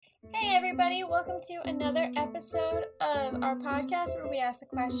everybody, welcome to another episode of our podcast where we ask the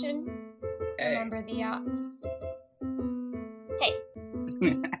question, remember the yachts? Hey.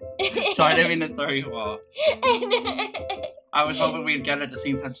 Sorry, I didn't mean to throw you off. I was hoping we'd get it at the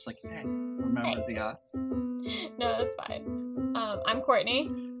same time, just like, hey, remember the yachts? No, that's fine. I'm Courtney.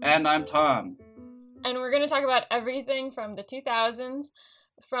 And I'm Tom. And we're going to talk about everything from the 2000s,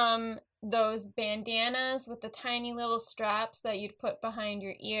 from those bandanas with the tiny little straps that you'd put behind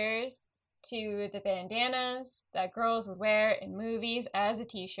your ears, to the bandanas that girls would wear in movies as a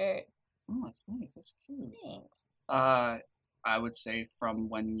t-shirt. Oh, that's nice. That's cute. Thanks. I would say from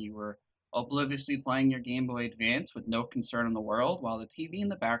when you were obliviously playing your Game Boy Advance with no concern in the world, while the TV in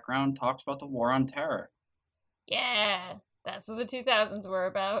the background talks about the War on Terror. Yeah, that's what the 2000s were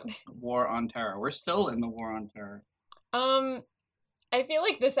about. War on Terror. We're still in the War on Terror. I feel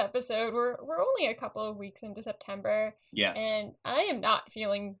like this episode, we're only a couple of weeks into September. Yes. And I am not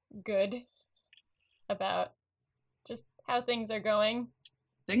feeling good about just how things are going.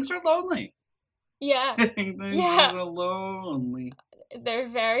 Things are lonely. Yeah. Things are lonely. They're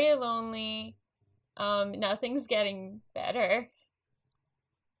very lonely. Nothing's getting better.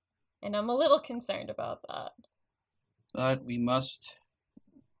 And I'm a little concerned about that. But we must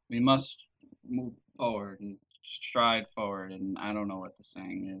move forward and stride forward, and I don't know what the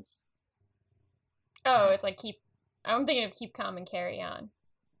saying is. Oh, it's like I'm thinking of keep calm and carry on.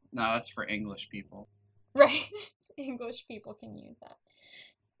 No, that's for English people. Right. English people can use that.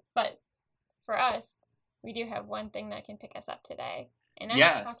 But for us, we do have one thing that can pick us up today. And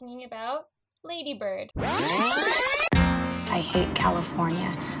I'm talking about Lady Bird. I hate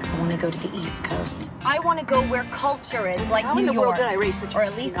California. I want to go to the East Coast. I want to go where culture is, like How New in the York, world did I raise such a or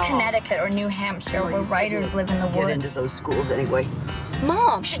at least snob? Connecticut or New Hampshire, where writers live in the Get into woods. those schools anyway.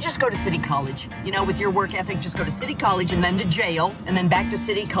 Mom, You should just go to City College. You know, with your work ethic, just go to City College and then to jail, and then back to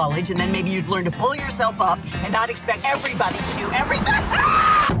City College, and then maybe you'd learn to pull yourself up and not expect everybody to do everything.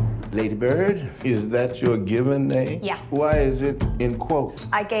 Lady Bird, is that your given name? Yeah. Why is it in quotes?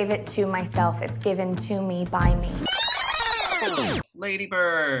 I gave it to myself. It's given to me by me. Lady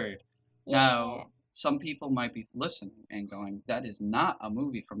Bird. Yeah. Now, some people might be listening and going, that is not a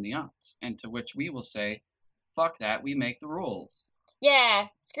movie from the aughts. And to which we will say, fuck that, we make the rules. Yeah,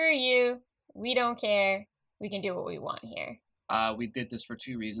 screw you. We don't care. We can do what we want here. We did this for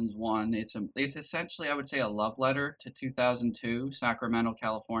two reasons. One, it's essentially, I would say, a love letter to 2002, Sacramento,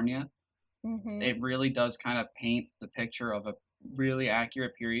 California. Mm-hmm. It really does kind of paint the picture of a really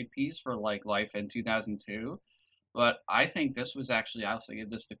accurate period piece for like life in 2002. But I think this was actually, I'll say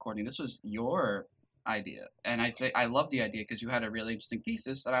this to Courtney, this was your idea. And I love the idea because you had a really interesting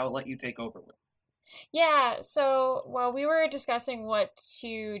thesis that I will let you take over with. Yeah, so while we were discussing what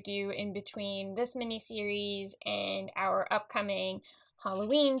to do in between this miniseries and our upcoming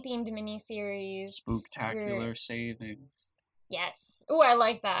Halloween-themed miniseries. Spooktacular Savings. Yes. Ooh, I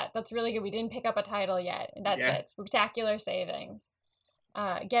like that. That's really good. We didn't pick up a title yet. And that's it. Spooktacular Savings.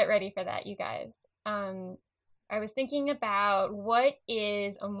 Get ready for that, you guys. I was thinking about what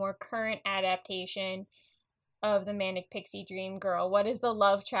is a more current adaptation of the Manic Pixie Dream Girl. What is the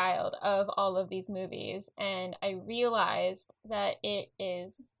love child of all of these movies? And I realized that it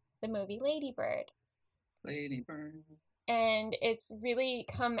is the movie Lady Bird. Lady Bird. And it's really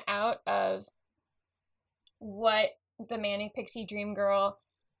come out of what the Manic Pixie Dream Girl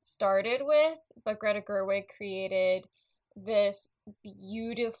started with, but Greta Gerwig created this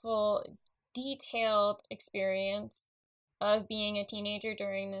beautiful, detailed experience of being a teenager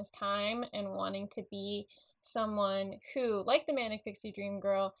during this time and wanting to be someone who, like the Manic Pixie Dream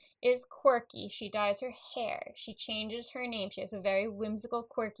Girl, is quirky. She dyes her hair. She changes her name. She has a very whimsical,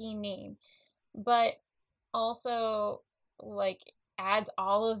 quirky name. But also, like, adds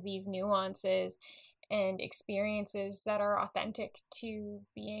all of these nuances and experiences that are authentic to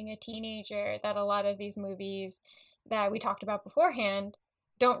being a teenager that a lot of these movies that we talked about beforehand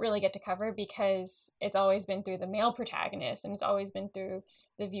don't really get to cover because it's always been through the male protagonist and it's always been through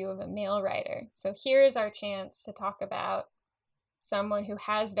the view of a male writer. So here is our chance to talk about someone who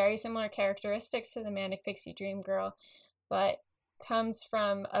has very similar characteristics to the Manic Pixie Dream Girl, but comes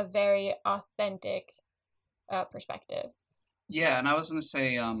from a very authentic perspective. Yeah, and I was going to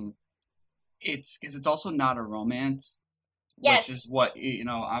say, it's because it's also not a romance, Yes. which is what,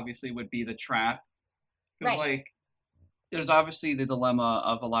 obviously would be the trap. Because, Right. there's obviously the dilemma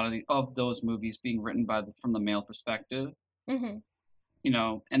of a lot of those movies being written from the male perspective. Mm-hmm.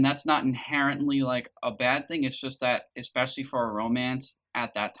 And that's not inherently like a bad thing. It's just that, especially for a romance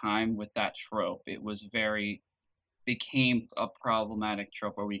at that time with that trope, it was became a problematic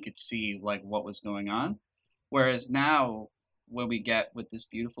trope where we could see like what was going on. Whereas now what we get with this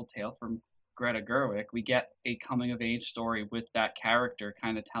beautiful tale from Greta Gerwig. We get a coming of age story with that character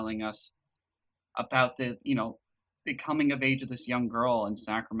kind of telling us about the coming of age of this young girl in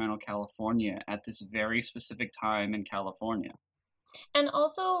Sacramento, California at this very specific time in California. And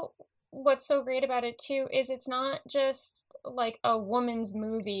also, what's so great about it too is it's not just like a woman's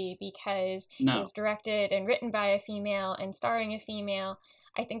movie because it was directed and written by a female and starring a female.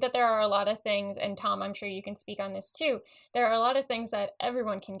 I think that there are a lot of things, and Tom, I'm sure you can speak on this too. There are a lot of things that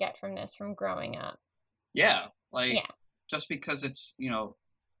everyone can get from this, from growing up. Yeah, just because it's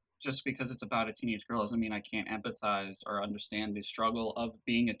about a teenage girl doesn't mean I can't empathize or understand the struggle of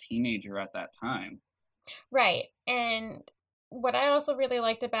being a teenager at that time. Right, and what I also really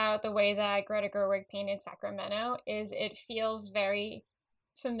liked about the way that Greta Gerwig painted Sacramento is it feels very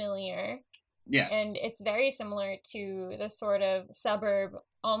familiar. Yes. And it's very similar to the sort of suburb,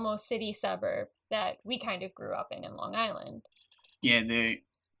 almost city suburb that we kind of grew up in Long Island. Yeah,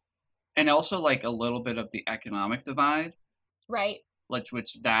 and also like a little bit of the economic divide. Right.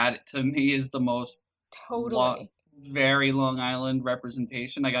 Which that to me is the most totally very Long Island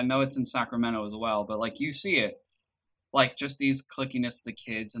representation. Like I know it's in Sacramento as well, but like you see it. Like, just these clickiness of the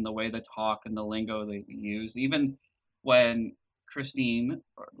kids and the way they talk and the lingo they use. Even when Christine,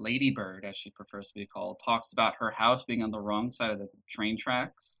 or Lady Bird, as she prefers to be called, talks about her house being on the wrong side of the train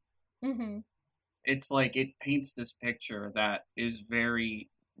tracks. Mm-hmm. It's like it paints this picture that is very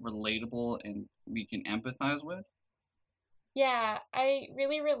relatable and we can empathize with. Yeah, I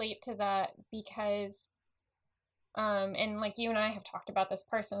really relate to that because, and like you and I have talked about this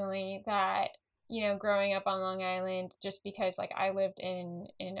personally, that growing up on Long Island, just because like I lived in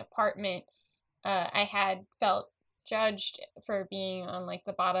an apartment, I had felt judged for being on like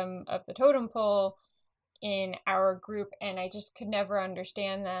the bottom of the totem pole in our group, and I just could never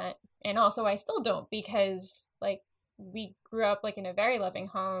understand that. And also I still don't, because like we grew up like in a very loving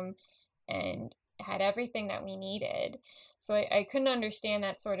home and had everything that we needed. So I couldn't understand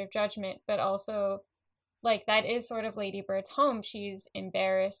that sort of judgment, but also like that is sort of Lady Bird's home. She's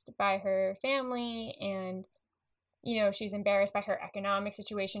embarrassed by her family and, she's embarrassed by her economic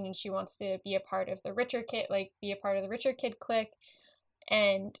situation and she wants to be a part of the richer kid, clique.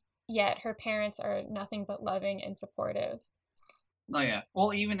 And yet her parents are nothing but loving and supportive. Oh, yeah.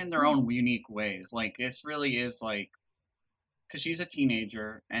 Well, even in their own unique ways. Like, this really is like, because she's a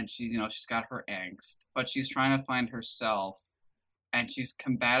teenager and she's got her angst, but she's trying to find herself and she's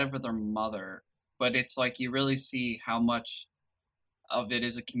combative with her mother. But it's like you really see how much of it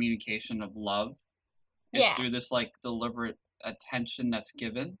is a communication of love. It's through this like deliberate attention that's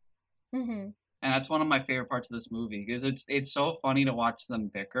given. Mm-hmm. And that's one of my favorite parts of this movie because it's so funny to watch them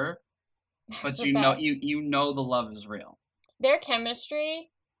bicker, but you know the love is real. Their chemistry,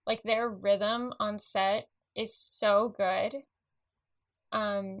 like their rhythm on set, is so good.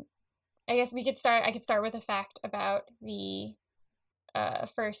 I guess I could start with a fact about the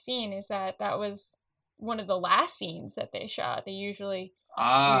first scene is that was one of the last scenes that they shot. They usually do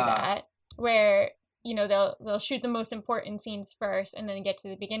that where they'll shoot the most important scenes first and then get to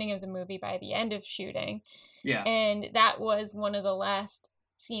the beginning of the movie by the end of shooting. Yeah. And that was one of the last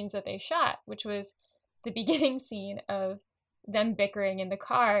scenes that they shot, which was the beginning scene of them bickering in the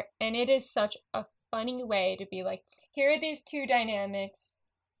car. And it is such a funny way to be like, here are these two dynamics.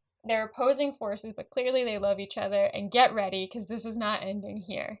 They're opposing forces, but clearly they love each other, and get ready because this is not ending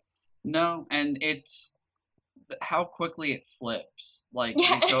here. No, and it's how quickly it flips. Like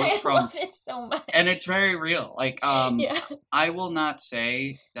it goes from, I love it so much, and it's very real. Like yeah. I will not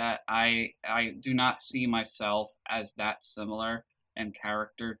say that I do not see myself as that similar in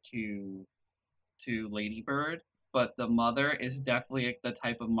character to Lady Bird, but the mother is definitely the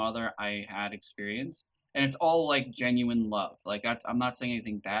type of mother I had experienced. And it's all, like, genuine love. Like, I'm not saying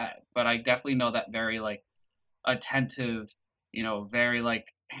anything bad, but I definitely know that very, like, attentive, very,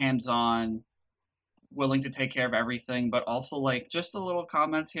 like, hands-on, willing to take care of everything, but also, like, just a little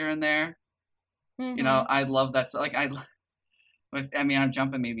comments here and there. Mm-hmm. I love that. So, like, I'm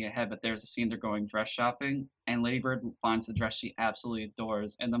jumping maybe ahead, but there's a scene they're going dress shopping, and Lady Bird finds the dress she absolutely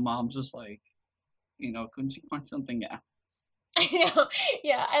adores, and the mom's just like, couldn't you find something else? I know.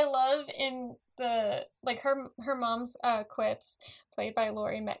 Yeah, I love in the like her mom's quips, played by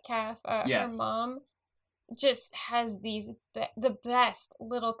Laurie Metcalf. Yes. Her mom just has the best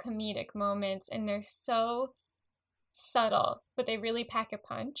little comedic moments, and they're so subtle, but they really pack a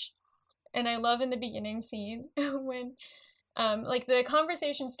punch. And I love in the beginning scene when like the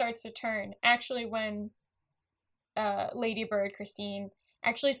conversation starts to turn actually when Lady Bird, Christine,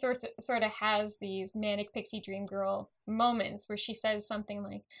 actually sort of has these manic pixie dream girl moments where she says something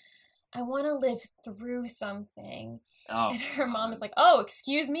like, I want to live through something. Oh, And her mom is like, oh,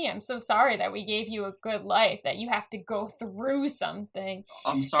 excuse me, I'm so sorry that we gave you a good life, that you have to go through something.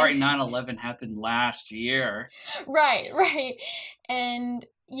 I'm sorry 9/11 happened last year. Right. And,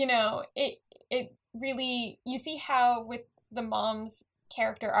 it really, you see how with the mom's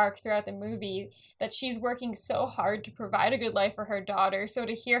character arc throughout the movie, that she's working so hard to provide a good life for her daughter. So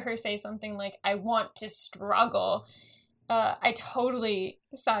to hear her say something like, I want to struggle, I totally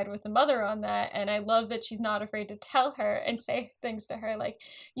side with the mother on that, and I love that she's not afraid to tell her and say things to her like,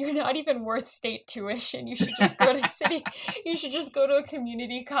 you're not even worth state tuition, you should just go to you should just go to a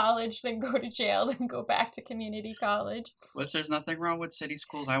community college, then go to jail, then go back to community college. Which there's nothing wrong with city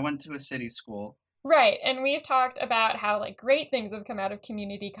schools. I went to a city school. Right, and we've talked about how like great things have come out of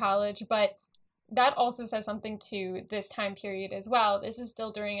community college, but that also says something to this time period as well. This is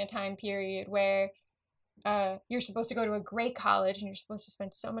still during a time period where you're supposed to go to a great college and you're supposed to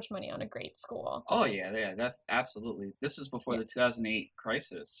spend so much money on a great school. Oh yeah, that's absolutely. This is before the 2008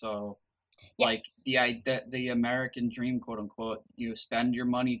 crisis, so like the American dream, quote unquote, you spend your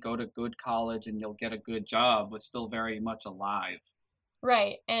money, go to good college, and you'll get a good job, was still very much alive.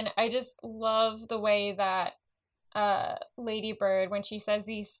 Right, and I just love the way that Lady Bird, when she says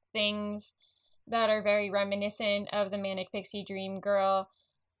these things that are very reminiscent of the Manic Pixie Dream Girl,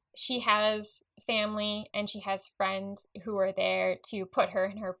 she has family and she has friends who are there to put her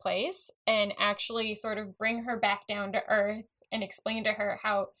in her place and actually sort of bring her back down to earth and explain to her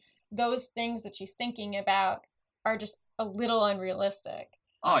how those things that she's thinking about are just a little unrealistic.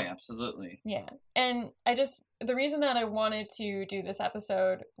 Oh, yeah, absolutely. Yeah. And the reason that I wanted to do this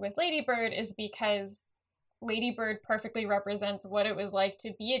episode with Lady Bird is because Lady Bird perfectly represents what it was like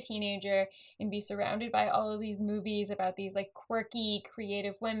to be a teenager and be surrounded by all of these movies about these like quirky,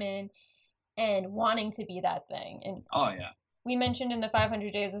 creative women and wanting to be that thing. And oh yeah, we mentioned in the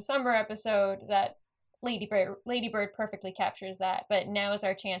 500 Days of Summer episode that Lady Bird perfectly captures that, but now is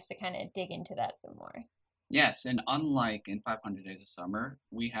our chance to kind of dig into that some more. Yes, and unlike in 500 Days of Summer,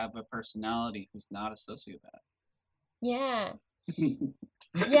 we have a personality who's not a sociopath. Yeah.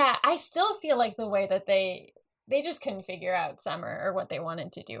 Yeah, I still feel like the way that they just couldn't figure out Summer or what they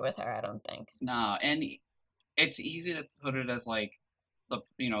wanted to do with her, I don't think. Nah, and it's easy to put it as like the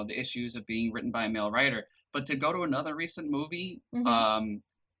issues of being written by a male writer, but to go to another recent movie,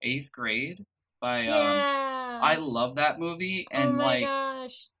 8th Grade by I love that movie, and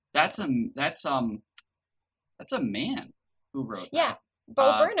gosh. that's a man who wrote that. Yeah.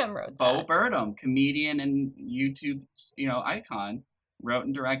 Bo Burnham wrote that. Bo Burnham, comedian and YouTube, icon, wrote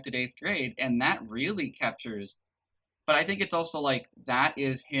and directed 8th Grade, and that really captures. But I think it's also like that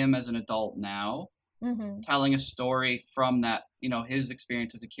is him as an adult now, telling a story from that, his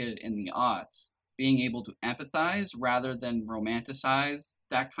experience as a kid in the aughts, being able to empathize rather than romanticize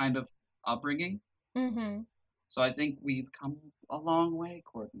that kind of upbringing. Mm-hmm. So I think we've come a long way,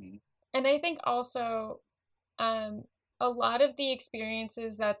 Courtney. And I think also, a lot of the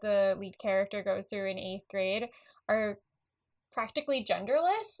experiences that the lead character goes through in 8th Grade are practically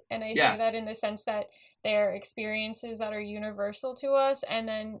genderless. And I say that in the sense that they're experiences that are universal to us. And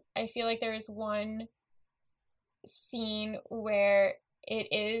then I feel like there is one scene where it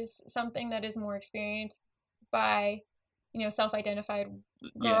is something that is more experienced by, self-identified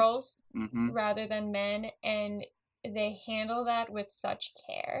girls rather than men. And they handle that with such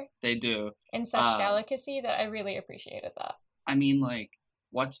care. They do. And such delicacy that I really appreciated that. I mean, like,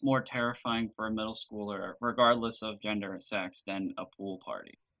 what's more terrifying for a middle schooler, regardless of gender or sex, than a pool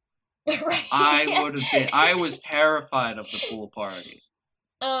party? Right. I was terrified of the pool party.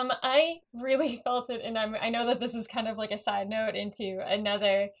 I really felt it, and I know that this is kind of like a side note into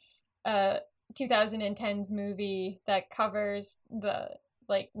another 2010s movie that covers the,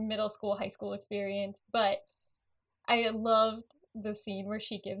 like, middle school, high school experience, but I loved the scene where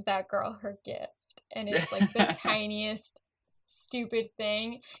she gives that girl her gift, and it's like the tiniest stupid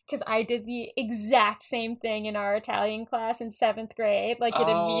thing, because I did the exact same thing in our Italian class in 7th grade. Like, it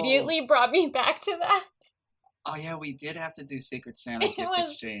immediately brought me back to that. Oh yeah, we did have to do Secret Santa gift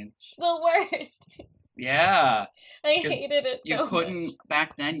exchange. The worst. Yeah. I hated it so much.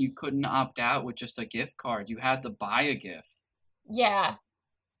 Back then, you couldn't opt out with just a gift card. You had to buy a gift. Yeah.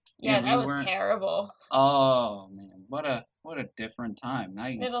 Yeah, that was terrible. Oh man, what a different time. Now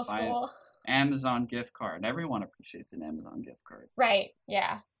you can middle just buy school. Amazon gift card. Everyone appreciates an Amazon gift card. Right.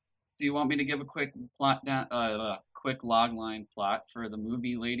 Yeah. Do you want me to give a quick quick logline plot for the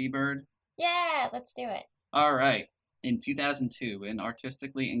movie Lady Bird? Yeah, let's do it. All right. In 2002, an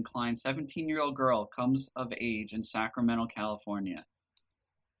artistically inclined 17-year-old girl comes of age in Sacramento, California.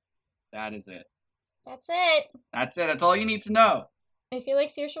 That is it. That's it. That's it. That's all you need to know. I feel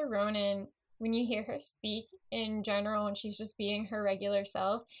like Saoirse Ronan when you hear her speak in general, and she's just being her regular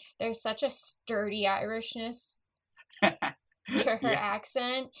self, there's such a sturdy Irishness to her Yes.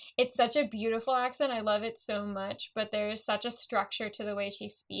 accent. It's such a beautiful accent. I love it so much, but there's such a structure to the way she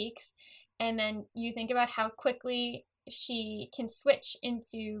speaks. And then you think about how quickly she can switch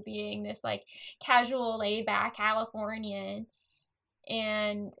into being this like casual, laid back Californian.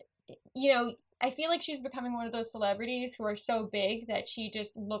 And, you know, I feel like she's becoming one of those celebrities who are so big that she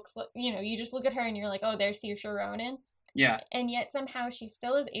just looks like, you know, you just look at her and you're like, oh, there's Saoirse Ronan. Yeah. And yet somehow she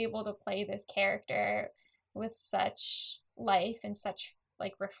still is able to play this character with such life and such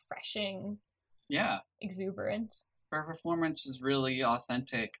like refreshing Yeah. exuberance. Her performance is really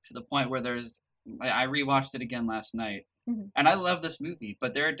authentic to the point where I rewatched it again last night, and I love this movie,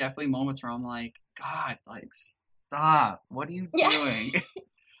 but there are definitely moments where I'm like, God, like, stop, what are you doing?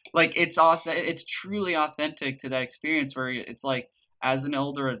 Like, it's truly authentic to that experience where it's like, as an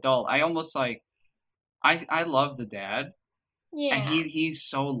older adult, I almost like, I love the dad, Yeah. and he's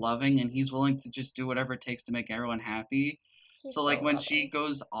so loving, and he's willing to just do whatever it takes to make everyone happy. He's So like when loving. she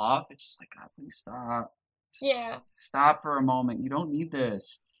goes off, it's just like, God, please stop. Yeah. Stop for a moment. You don't need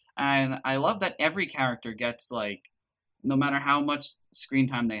this. And I love that every character gets like, no matter how much screen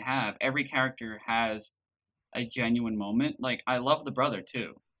time they have, every character has a genuine moment. Like I love the brother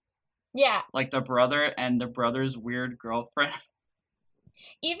too. Yeah. Like the brother and the brother's weird girlfriend.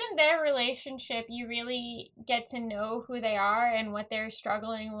 Even their relationship, you really get to know who they are and what they're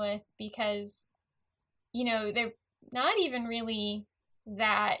struggling with because, you know, they're not even really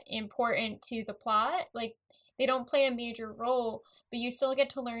that important to the plot. Like, they don't play a major role, but you still get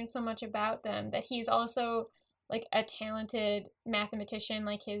to learn so much about them. That he's also, like, a talented mathematician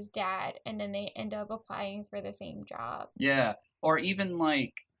like his dad, and then they end up applying for the same job. Yeah. Or even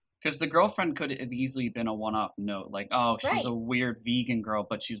like, because the girlfriend could have easily been a one-off note. Like, oh, she's Right. a weird vegan girl,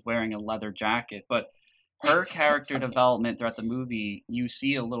 but she's wearing a leather jacket. But her So character funny. development throughout the movie, you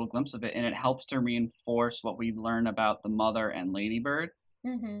see a little glimpse of it, and it helps to reinforce what we learn about the mother and Ladybird.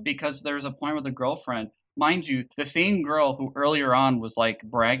 Mm-hmm. Because there's a point with the girlfriend, mind you, the same girl who earlier on was like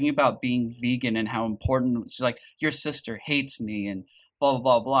bragging about being vegan and how important, she's like, your sister hates me and blah, blah,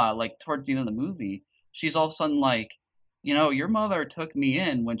 blah, blah. Like towards the end of the movie, she's all of a sudden like, you know, your mother took me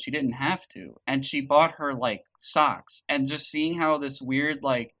in when she didn't have to. And she bought her like socks. And just seeing how this weird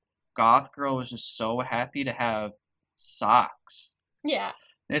like goth girl was just so happy to have socks. Yeah.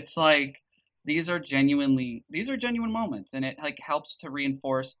 It's like these are genuine moments, and it like helps to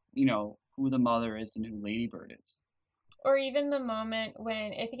reinforce, you know, who the mother is and who Ladybird is. Or even the moment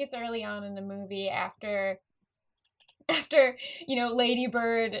when, I think it's early on in the movie, after you know,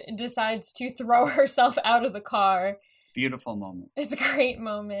 Ladybird decides to throw herself out of the car. Beautiful moment. It's a great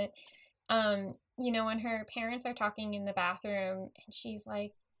moment. You know, when her parents are talking in the bathroom and she's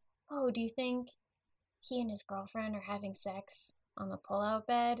like, oh, do you think he and his girlfriend are having sex on the pull-out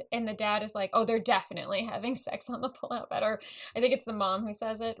bed? And the dad is like, oh, they're definitely having sex on the pull-out bed. Or I think it's the mom who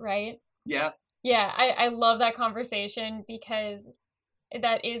says it, right? Yeah. Yeah, I love that conversation because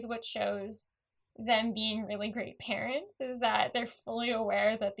that is what shows them being really great parents, is that they're fully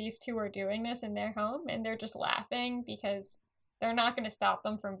aware that these two are doing this in their home, and they're just laughing because they're not going to stop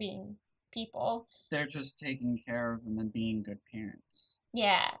them from being people. They're just taking care of them and being good parents.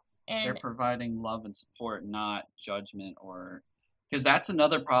 Yeah. They're And providing love and support, not judgment, or because that's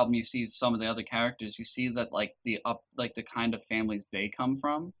another problem you see with some of the other characters. You see that like the kind of families they come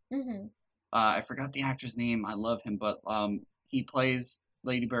from. mhm. I forgot the actor's name. I love him, but he plays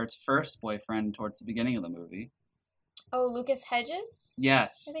Ladybird's first boyfriend towards the beginning of the movie. Oh, Lucas Hedges?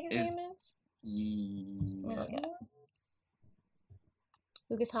 Yes. I think his name is. Let me look it up.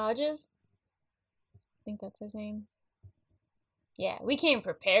 Lucas Hodges? I think that's his name. Yeah, we came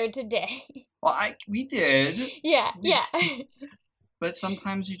prepared today. Well, we did, Yeah, We yeah. but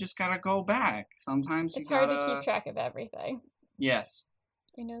sometimes you just gotta go back. Sometimes you It's hard gotta. to keep track of everything. Yes.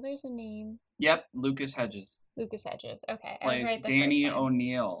 I know there's a name. Yep. Lucas Hedges Lucas Hedges. Okay, I was plays right the Danny first time.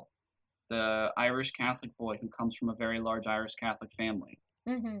 O'Neill, the Irish Catholic boy who comes from a very large Irish Catholic family.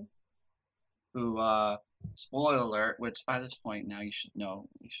 Mhm. Who, spoiler alert, which by this point now you should know,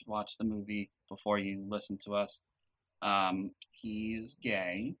 you should watch the movie before you listen to us. He's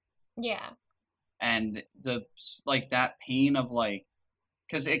gay, Yeah. and that pain of like,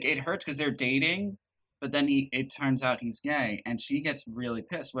 because it hurts because they're dating, but then it turns out he's gay, and she gets really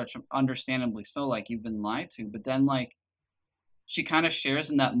pissed, which understandably so, like you've been lied to, but then like she kind of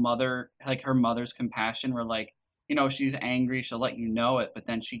shares in that mother, like her mother's compassion, where like, you know, she's angry, she'll let you know it, but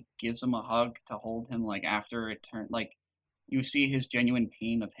then she gives him a hug to hold him, like after it turned, like you see his genuine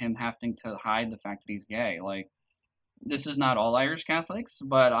pain of him having to hide the fact that he's gay. Like this is not all Irish Catholics,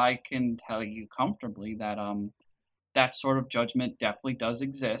 but I can tell you comfortably that that sort of judgment definitely does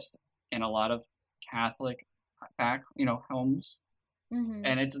exist in a lot of Catholic homes. Mm-hmm.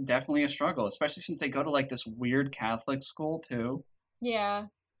 And it's definitely a struggle, especially since they go to like this weird Catholic school too. Yeah.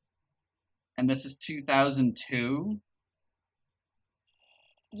 And this is 2002.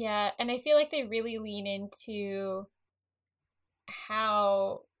 Yeah, and I feel like they really lean into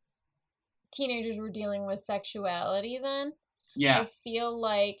how teenagers were dealing with sexuality then. Yeah. I feel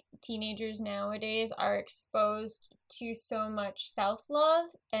like teenagers nowadays are exposed to so much self-love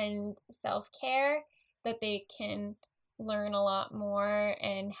and self-care that they can learn a lot more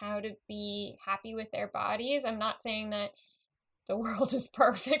and how to be happy with their bodies. I'm not saying that the world is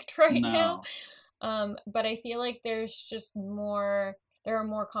perfect right now, but I feel like there are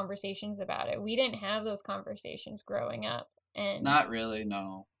more conversations about it. We didn't have those conversations growing up. And Not really,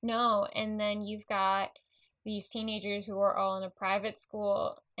 no. no, and then you've got these teenagers who are all in a private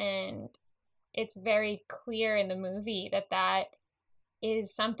school, and it's very clear in the movie that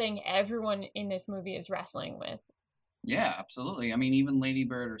is something everyone in this movie is wrestling with. Yeah, absolutely. I mean, even Lady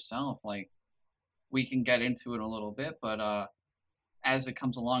Bird herself, like, we can get into it a little bit, but as it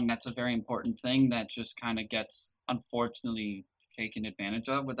comes along, that's a very important thing that just kind of gets, unfortunately, taken advantage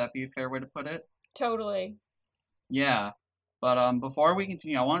of. Would that be a fair way to put it? Totally. Yeah. But before we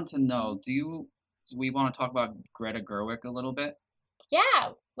continue, I wanted to know, do we want to talk about Greta Gerwig a little bit?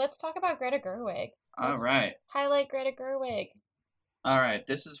 Yeah, let's talk about Greta Gerwig. All right. Highlight Greta Gerwig. All right.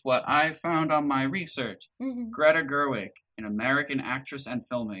 This is what I found on my research. Mm-hmm. Greta Gerwig, an American actress and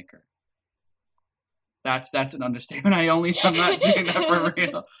filmmaker. That's an understatement. I'm not doing that for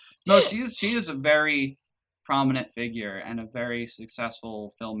real. No, she is a very prominent figure and a very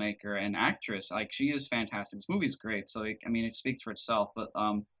successful filmmaker and actress. Like, she is fantastic. This movie's great. So, like, I mean, it speaks for itself. But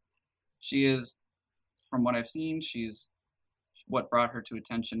she is, from what I've seen, what brought her to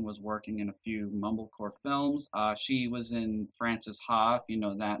attention was working in a few mumblecore films. She was in Frances Ha, if you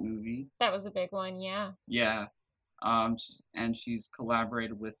know that movie. That was a big one, yeah. Yeah. And she's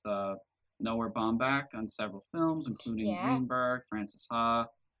collaborated with Noah Baumbach on several films, including Greenberg, Frances Ha.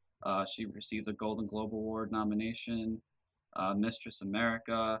 She received a Golden Globe Award nomination, Mistress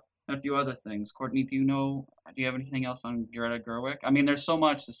America, and a few other things. Courtney, do you have anything else on Greta Gerwig? I mean, there's so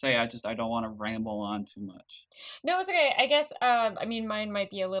much to say. I don't want to ramble on too much. No, it's okay. I guess, mine might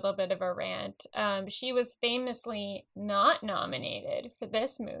be a little bit of a rant. She was famously not nominated for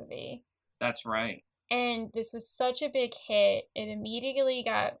this movie. That's right. And this was such a big hit. It immediately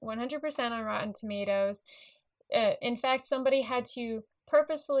got 100% on Rotten Tomatoes. In fact, somebody had to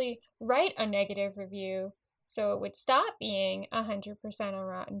purposefully write a negative review so it would stop being 100% on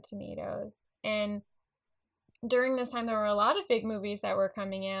Rotten Tomatoes. And during this time, there were a lot of big movies that were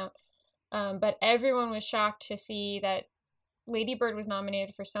coming out, but everyone was shocked to see that Lady Bird was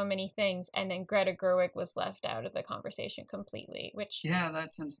nominated for so many things, and then Greta Gerwig was left out of the conversation completely, which... Yeah,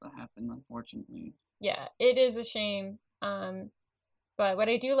 that tends to happen, unfortunately. Yeah, it is a shame. But what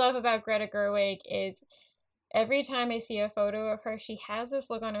I do love about Greta Gerwig is every time I see a photo of her, she has this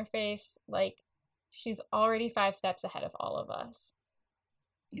look on her face like she's already 5 steps ahead of all of us.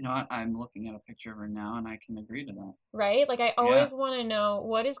 You know what? I'm looking at a picture of her now, and I can agree to that. Right? Like, I always want to know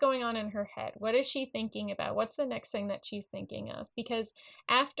what is going on in her head. What is she thinking about? What's the next thing that she's thinking of? Because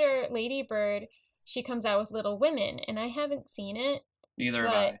after Lady Bird, she comes out with Little Women, and I haven't seen it. Neither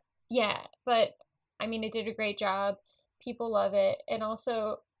have I. Yeah, but, I mean, it did a great job. People love it. And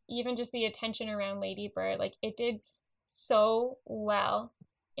also, even just the attention around Lady Bird, like, it did so well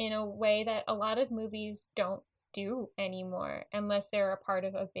in a way that a lot of movies don't do anymore unless they're a part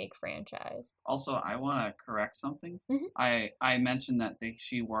of a big franchise. Also, I want to correct something. Mm-hmm. I mentioned that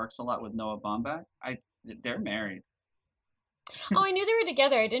she works a lot with Noah Baumbach. They're married. Oh, I knew they were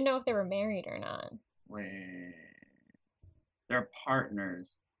together. I didn't know if they were married or not. Wait. They're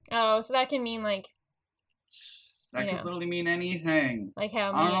partners. Oh, so that can mean like... That could literally mean anything. Like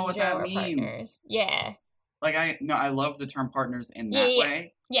how I don't know me what and Joe that are means. Partners. Yeah. Like, I love the term partners in that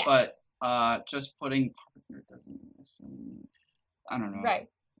way. Yeah. But just putting partner doesn't necessarily mean... I don't know. Right.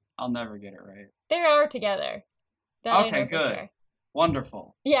 I'll never get it right. They are together. That Okay, good. Sure.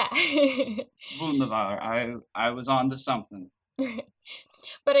 Wonderful. Yeah. Wunderbar. I was on to something.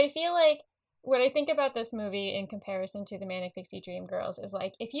 But I feel like what I think about this movie in comparison to the Manic Pixie Dream Girls is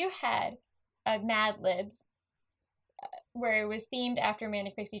like, if you had a Mad Libs where it was themed after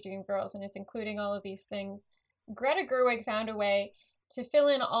Manic Pixie Dream Girls and it's including all of these things, Greta Gerwig found a way to fill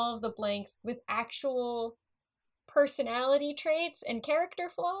in all of the blanks with actual personality traits and character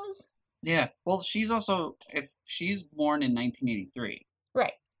flaws. Yeah. Well, she's also, if she's born in 1983.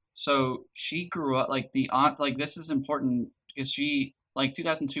 Right. So she grew up like the aunt. Like this is important because she like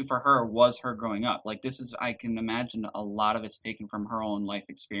 2002 for her was her growing up. Like this is I can imagine a lot of it's taken from her own life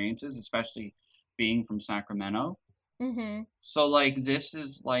experiences, especially being from Sacramento. Mm-hmm. So like this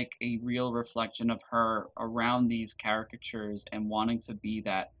is like a real reflection of her around these caricatures and wanting to be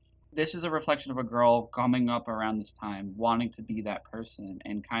that. This is a reflection of a girl coming up around this time, wanting to be that person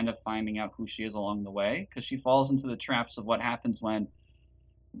and kind of finding out who she is along the way, because she falls into the traps of what happens when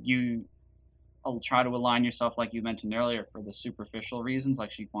you try to align yourself, like you mentioned earlier, for the superficial reasons.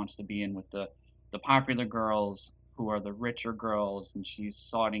 Like she wants to be in with the popular girls who are the richer girls, and she's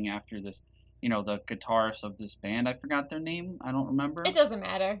sorting after this, the guitarist of this band. I forgot their name. I don't remember. It doesn't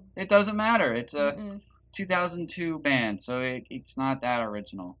matter. It doesn't matter. It's a Mm-mm. 2002 band, so it's not that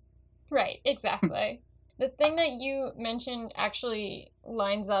original. Right, exactly. The thing that you mentioned actually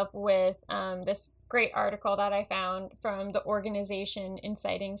lines up with this great article that I found from the organization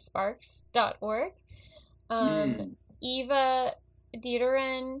IncitingSparks.org. Eva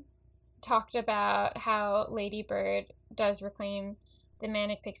Dieterin talked about how Lady Bird does reclaim the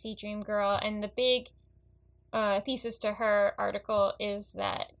Manic Pixie Dream Girl, and the big thesis to her article is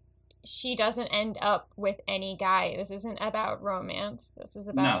that she doesn't end up with any guy. This isn't about romance. This is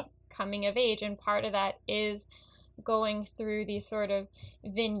about coming of age, and part of that is going through these sort of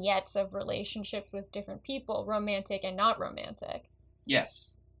vignettes of relationships with different people, romantic and not romantic.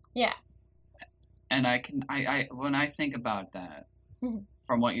 Yes. Yeah. And I when I think about that,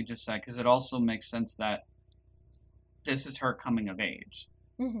 from what you just said, because it also makes sense that this is her coming of age.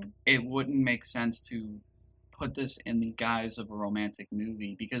 Mm-hmm. It wouldn't make sense to put this in the guise of a romantic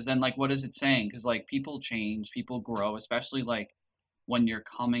movie, because then, like, what is it saying? Because, like, people change, people grow, especially, like, when you're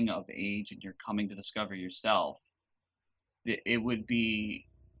coming of age and you're coming to discover yourself. It would be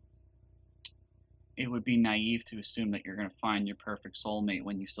naive to assume that you're going to find your perfect soulmate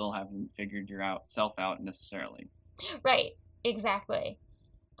when you still haven't figured yourself out necessarily. Right, exactly.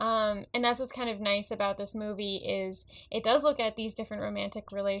 And that's what's kind of nice about this movie is it does look at these different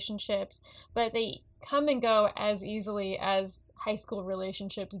romantic relationships, but they come and go as easily as high school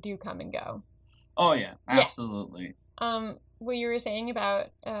relationships do come and go. Oh yeah, absolutely. What you were saying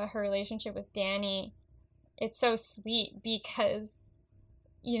about her relationship with Danny, it's so sweet because,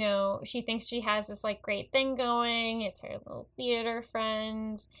 she thinks she has this, like, great thing going. It's her little theater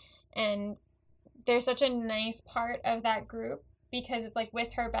friends. And there's such a nice part of that group because it's, like,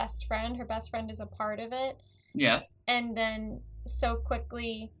 with her best friend. Her best friend is a part of it. Yeah. And then so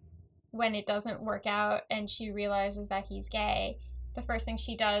quickly, when it doesn't work out and she realizes that he's gay, the first thing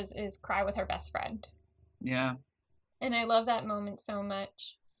she does is cry with her best friend. Yeah. And I love that moment so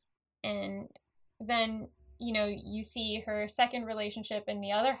much. And then, you see her second relationship in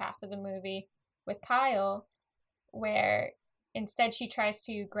the other half of the movie with Kyle, where instead she tries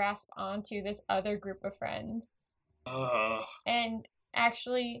to grasp onto this other group of friends. And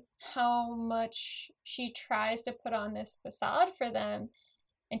actually how much she tries to put on this facade for them,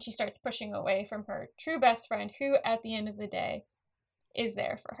 and she starts pushing away from her true best friend, who at the end of the day is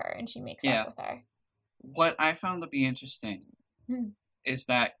there for her, and she makes up with her. What I found to be interesting is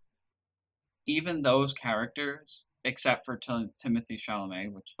that even those characters, except for Timothy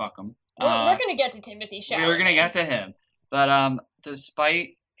Chalamet, which fuck him. We're going to get to Timothy Chalamet. We're going to get to him. But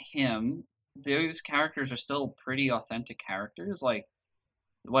despite him, those characters are still pretty authentic characters. Like,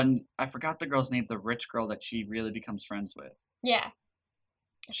 when, I forgot the girl's name, the rich girl that she really becomes friends with. Yeah.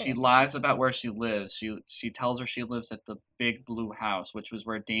 She lies about where she lives. She tells her she lives at the big blue house, which was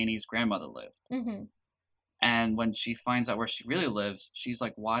where Danny's grandmother lived. Mm-hmm. And when she finds out where she really lives, she's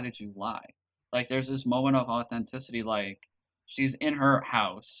like, why did you lie? Like, there's this moment of authenticity, like, she's in her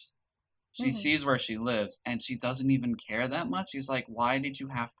house, she sees where she lives, and she doesn't even care that much. She's like, why did you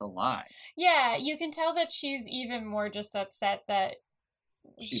have to lie? Yeah, you can tell that she's even more just upset that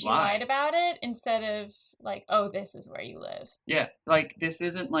she lied about it, instead of, like, oh, this is where you live. Yeah, like, this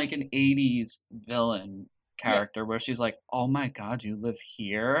isn't like an 80s villain character where she's like, oh my god, you live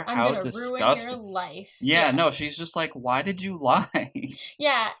here? How disgusting. Ruin your life. Yeah, no, she's just like, why did you lie?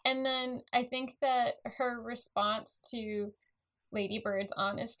 Yeah, and then I think that her response to Lady Bird's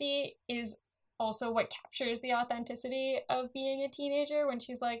honesty is also what captures the authenticity of being a teenager, when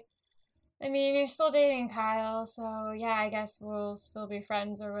she's like, I mean, you're still dating Kyle, so yeah, I guess we'll still be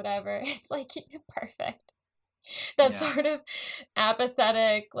friends or whatever. It's like, perfect. That sort of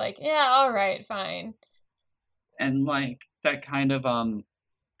apathetic, like, yeah, all right, fine. And, like, that kind of,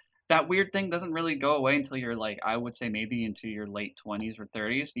 that weird thing doesn't really go away until you're, like, I would say maybe into your late 20s or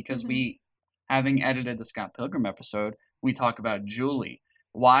 30s, because we, having edited the Scott Pilgrim episode, we talk about Julie,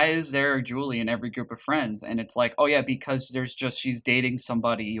 why is there a Julie in every group of friends? And it's like, oh yeah, because she's dating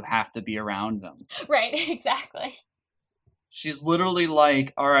somebody, you have to be around them. Right, exactly. She's literally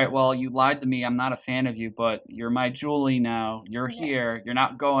like, all right, well, you lied to me. I'm not a fan of you, but you're my Julie now. You're here. You're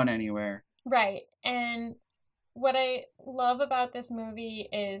not going anywhere. Right. And what I love about this movie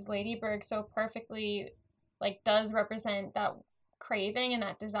is Lady Bird so perfectly, like, does represent that craving and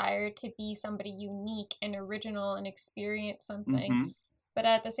that desire to be somebody unique and original and experience something. Mm-hmm. But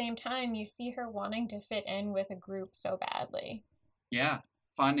at the same time, you see her wanting to fit in with a group so badly. Yeah,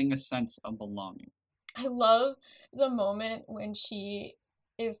 finding a sense of belonging. I love the moment when she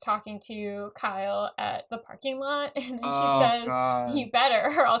is talking to Kyle at the parking lot, and then she says, God. "You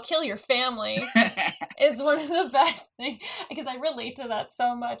better, or I'll kill your family." It's one of the best things, because I relate to that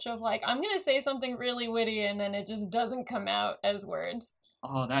so much of, like, I'm going to say something really witty, and then it just doesn't come out as words.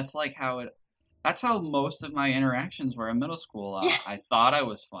 Oh, that's how most of my interactions were in middle school. I thought I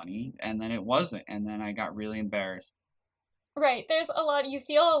was funny, and then it wasn't, and then I got really embarrassed. Right, you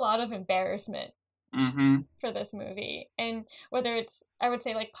feel a lot of embarrassment for this movie, and whether it's, I would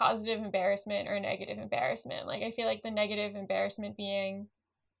say, like, positive embarrassment or negative embarrassment. Like, I feel like the negative embarrassment being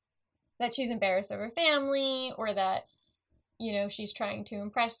that she's embarrassed of her family, or that, you know, she's trying to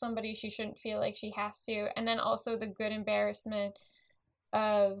impress somebody she shouldn't feel like she has to, and then also the good embarrassment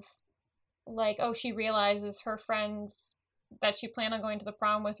of, like, oh, she realizes her friends that she planned on going to the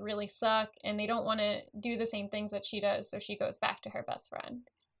prom with really suck, and they don't want to do the same things that she does, so she goes back to her best friend.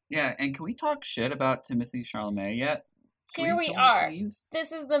 Yeah, and can we talk shit about Timothée Chalamet yet? Here we are. Please?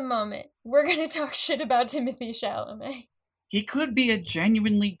 This is the moment. We're going to talk shit about Timothée Chalamet. He could be a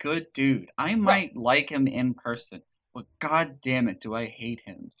genuinely good dude. I might like him in person, but god damn it, do I hate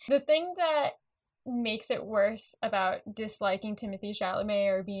him. The thing that makes it worse about disliking Timothée Chalamet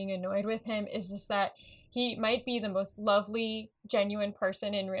or being annoyed with him is just that he might be the most lovely, genuine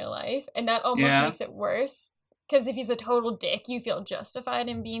person in real life, and that almost makes it worse. Because if he's a total dick, you feel justified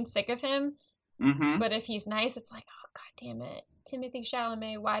in being sick of him. But if he's nice, it's like, oh, god damn it. Timothée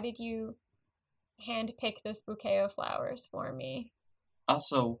Chalamet, why did you handpick this bouquet of flowers for me?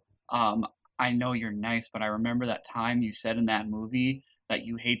 Also, I know you're nice, but I remember that time you said in that movie that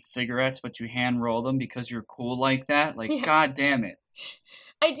you hate cigarettes, but you hand roll them because you're cool like that. Like, god damn it.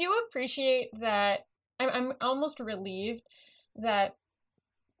 I do appreciate that. I'm almost relieved that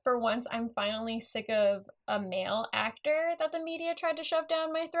for once I'm finally sick of a male actor that the media tried to shove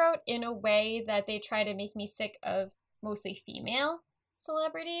down my throat in a way that they try to make me sick of mostly female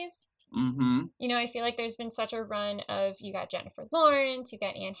celebrities. You know, I feel like there's been such a run of, you got Jennifer Lawrence, you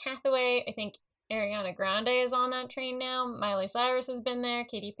got Anne Hathaway, I think Ariana Grande is on that train now, Miley Cyrus has been there,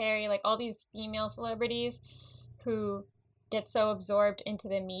 Katy Perry, like all these female celebrities who get so absorbed into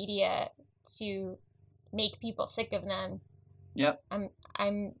the media to make people sick of them. Yep.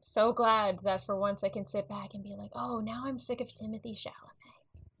 I'm so glad that for once I can sit back and be like, oh, now I'm sick of Timothée Chalamet.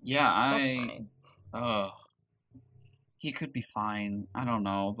 Yeah, That's fine. He could be fine. I don't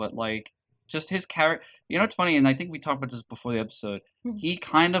know, but like, just his character. You know, it's funny, and I think we talked about this before the episode. He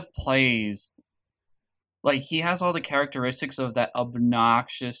kind of plays like he has all the characteristics of that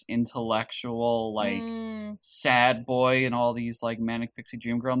obnoxious intellectual, like sad boy in all these like Manic Pixie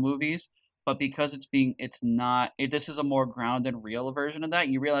Dream Girl movies. But because this is a more grounded, real version of that.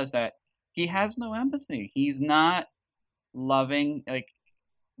 You realize that he has no empathy. He's not loving.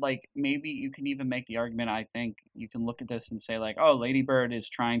 Like maybe you can even make the argument. I think you can look at this and say like, oh, Lady Bird is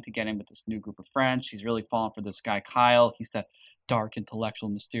trying to get in with this new group of friends. She's really falling for this guy Kyle. He's that dark, intellectual,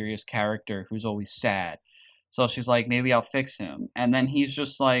 mysterious character who's always sad. So she's like, maybe I'll fix him. And then he's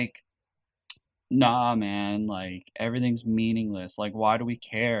just like, nah, man, like, everything's meaningless. Like, why do we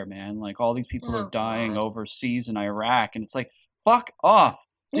care, man? Like, all these people are dying overseas in Iraq. And it's like, fuck off.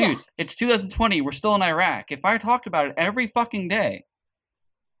 Dude, it's 2020. We're still in Iraq. If I talked about it every fucking day,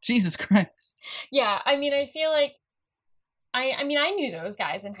 Jesus Christ. Yeah, I mean, I feel like, I knew those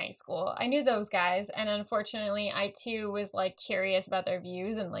guys in high school. I knew those guys. And unfortunately, I, too, was, like, curious about their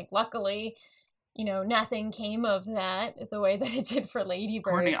views. And, like, luckily, you know, nothing came of that the way that it did for Lady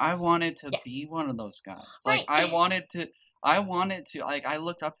Bird. Courtney, I wanted to be one of those guys. Like, I wanted to, like, I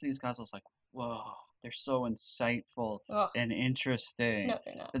looked up to these guys, I was like, whoa, they're so insightful and interesting. No,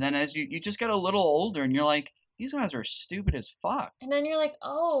 they're not. But then as you just get a little older and you're like, these guys are stupid as fuck. And then you're like,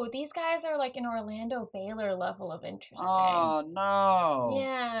 oh, these guys are like an Orlando Baylor level of interesting. Oh, no.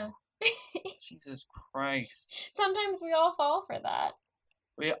 Yeah. Jesus Christ. Sometimes we all fall for that.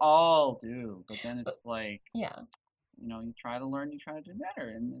 We all do, but then it's like, yeah, you know, you try to learn, you try to do better.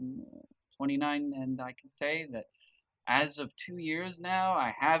 And 29, and I can say that as of 2 years now,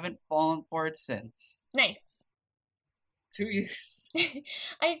 I haven't fallen for it since. Nice. 2 years.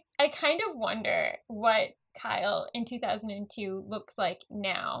 I kind of wonder what Kyle in 2002 looks like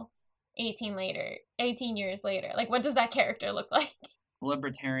now, 18 years later. Like, what does that character look like?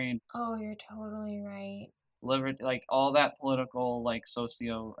 Libertarian. Oh, you're totally right. Like all that political, like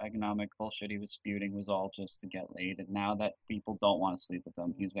socioeconomic bullshit he was spewing was all just to get laid. And now that people don't want to sleep with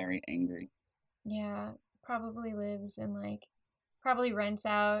him, he's very angry. Yeah, probably lives in like, probably rents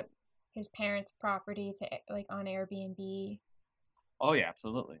out his parents' property to like on Airbnb. Oh yeah,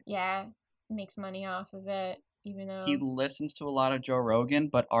 absolutely. Yeah, makes money off of it, even though He listens to a lot of Joe Rogan,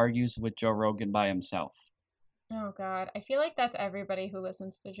 but argues with Joe Rogan by himself. Oh God, I feel like that's everybody who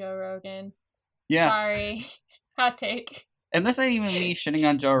listens to Joe Rogan. Yeah. Sorry, hot take. And this ain't even me shitting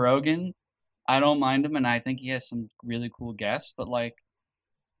on Joe Rogan. I don't mind him, and I think he has some really cool guests. But like,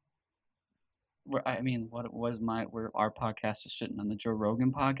 our podcast is shitting on the Joe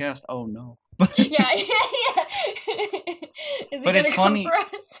Rogan podcast? Oh no. Yeah. Is he But it's gonna come funny. for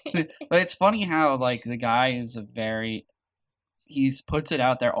us? But it's funny how like the guy is he's puts it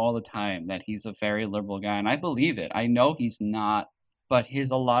out there all the time that he's a very liberal guy, and I believe it. I know he's not, but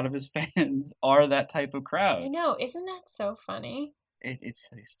a lot of his fans are that type of I crowd. know, isn't that so funny? It's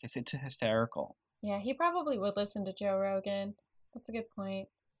hysterical. Yeah, he probably would listen to Joe Rogan. That's a good point.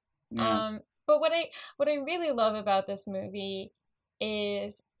 Yeah. But what I really love about this movie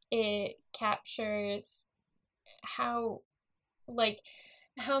is it captures how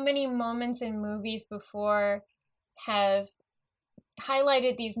many moments in movies before have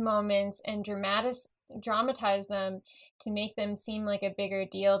highlighted these moments and dramatized them to make them seem like a bigger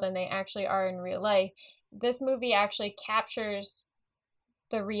deal than they actually are in real life. This movie actually captures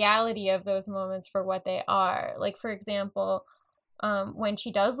the reality of those moments for what they are. Like, for example, when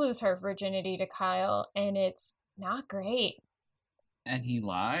she does lose her virginity to Kyle, and it's not great. And he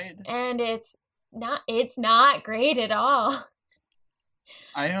lied? And it's not great at all.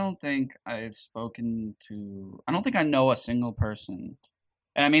 I don't think I know a single person.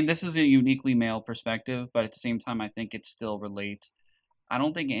 And I mean, this is a uniquely male perspective, but at the same time, I think it still relates. I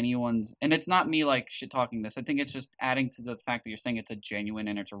don't think anyone's, and it's not me like shit talking this. I think it's just adding to the fact that you're saying it's a genuine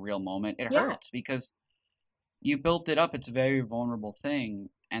and it's a real moment. It hurts because you built it up. It's a very vulnerable thing.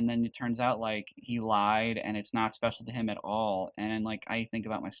 And then it turns out like he lied and it's not special to him at all. And like, I think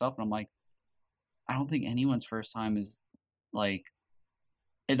about myself and I'm like, I don't think anyone's first time is like,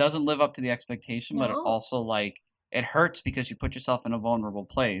 it doesn't live up to the expectation, but it also like, it hurts because you put yourself in a vulnerable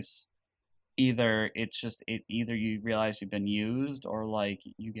place. Either you realize you've been used or like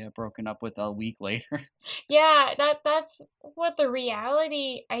you get broken up with a week later. Yeah, that's what the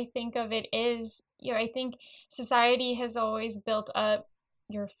reality I think of it is. You know, I think society has always built up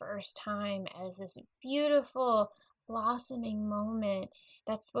your first time as this beautiful blossoming moment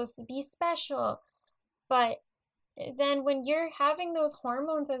that's supposed to be special. But then when you're having those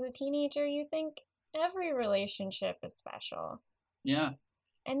hormones as a teenager, you think every relationship is special. Yeah.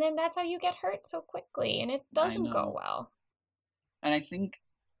 And then that's how you get hurt so quickly, and it doesn't go well. And I think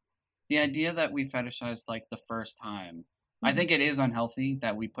the idea that we fetishize like the first time, I think it is unhealthy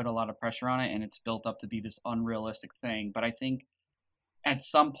that we put a lot of pressure on it and it's built up to be this unrealistic thing. But I think at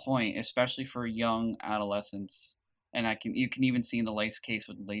some point, especially for young adolescents, and you can even see in the Lace case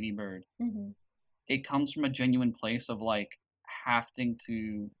with Lady Bird, it comes from a genuine place of like having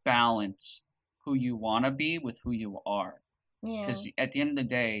to balance who you want to be with who you are. Yeah. Because at the end of the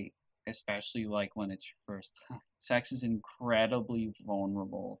day, especially like when it's your first time, sex is incredibly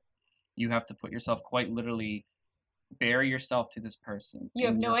vulnerable. You have to put yourself quite literally, bury yourself to this person. You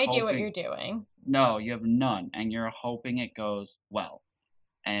have no idea what you're doing. No, you have none. And you're hoping it goes well.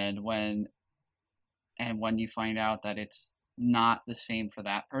 And when you find out that it's not the same for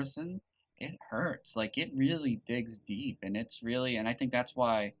that person, it hurts. Like it really digs deep. And I think that's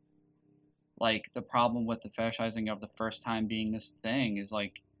why like the problem with the fetishizing of the first time being this thing is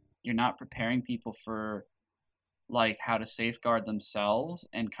like you're not preparing people for like how to safeguard themselves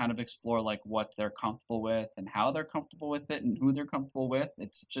and kind of explore like what they're comfortable with and how they're comfortable with it and who they're comfortable with.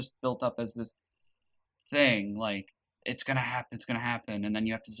 It's just built up as this thing like it's gonna happen, and then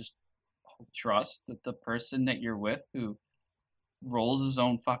you have to just trust that the person that you're with who rolls his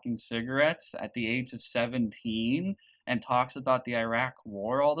own fucking cigarettes at the age of 17 and talks about the Iraq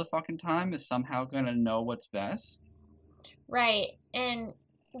war all the fucking time is somehow going to know what's best. Right. And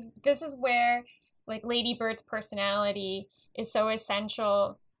this is where like Lady Bird's personality is so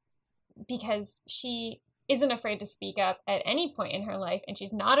essential because she isn't afraid to speak up at any point in her life, and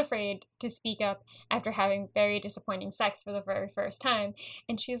she's not afraid to speak up after having very disappointing sex for the very first time.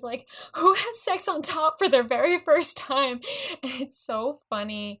 And she's like, who has sex on top for their very first time? And it's so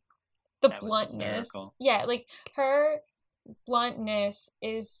funny. The bluntness. Yeah, like her bluntness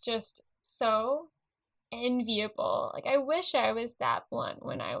is just so enviable. Like, I wish I was that blunt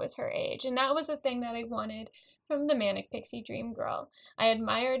when I was her age. And that was the thing that I wanted from the Manic Pixie Dream Girl. I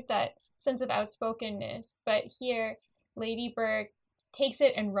admired that sense of outspokenness, but here, Lady Bird takes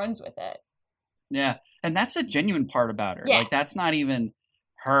it and runs with it. Yeah, and that's the genuine part about her. Yeah. Like, that's not even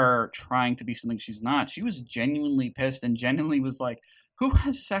her trying to be something she's not. She was genuinely pissed and genuinely was like, who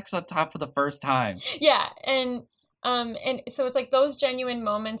has sex on top for the first time? Yeah, and so it's like those genuine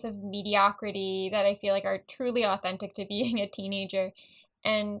moments of mediocrity that I feel like are truly authentic to being a teenager.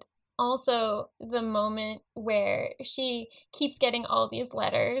 And also the moment where she keeps getting all these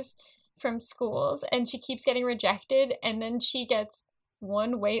letters from schools and she keeps getting rejected, and then she gets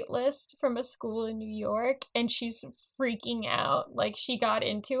one wait list from a school in New York and she's freaking out like she got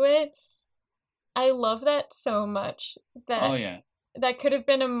into it. I love that so much. Oh, yeah. That could have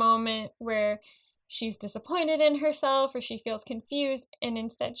been a moment where she's disappointed in herself or she feels confused, and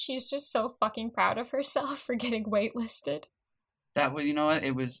instead she's just so fucking proud of herself for getting waitlisted. That was, you know what?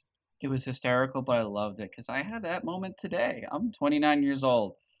 It was hysterical, but I loved it because I had that moment today. I'm 29 years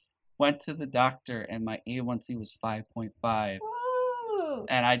old. Went to the doctor and my A1C was 5.5. Woo!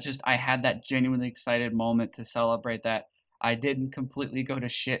 And I had that genuinely excited moment to celebrate that I didn't completely go to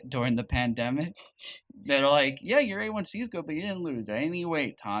shit during the pandemic. They're like, yeah, your A1C is good, but you didn't lose any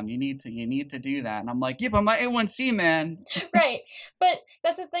weight, Tom. You need to do that. And I'm like, yeah, but my A1C, man. Right. But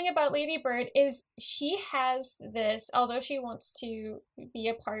that's the thing about Lady Bird is she has this, although she wants to be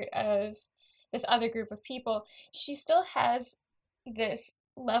a part of this other group of people, she still has this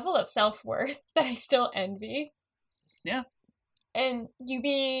level of self-worth that I still envy. Yeah. And you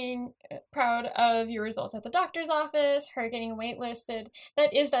being proud of your results at the doctor's office, her getting waitlisted,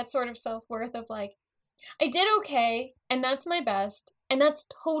 that is that sort of self-worth of like, I did okay, and that's my best, and that's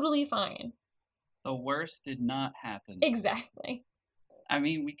totally fine. The worst did not happen. Exactly. I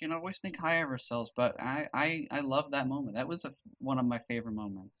mean, we can always think high of ourselves, but I love that moment. That was one of my favorite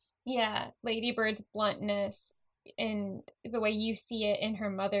moments. Yeah, Lady Bird's bluntness and the way you see it in her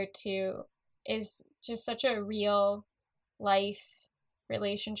mother too is just such a real life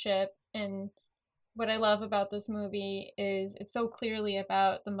relationship. And what I love about this movie is it's so clearly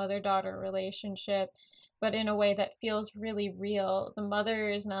about the mother-daughter relationship, but in a way that feels really real. The mother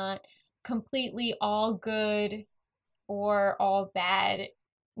is not completely all good or all bad.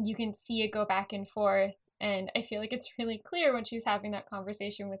 You can see it go back and forth, and I feel like it's really clear when she's having that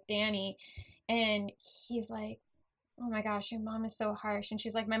conversation with Danny, and he's like, oh my gosh, your mom is so harsh, and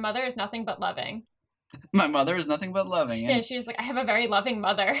she's like, my mother is nothing but loving. My mother is nothing but loving. Yeah, she's like, I have a very loving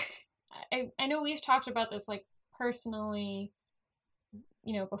mother. I know we've talked about this like personally,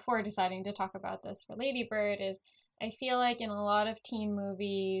 you know, before deciding to talk about this for Lady Bird, is I feel like in a lot of teen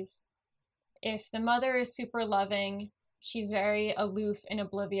movies, if the mother is super loving, she's very aloof and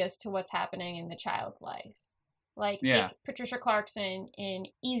oblivious to what's happening in the child's life. Like, take Patricia Clarkson in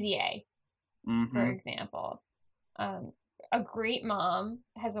Easy A, for example. A great mom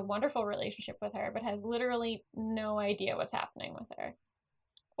has a wonderful relationship with her, but has literally no idea what's happening with her.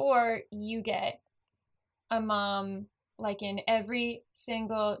 Or you get a mom, like in every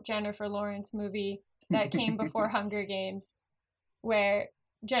single Jennifer Lawrence movie that came before Hunger Games, where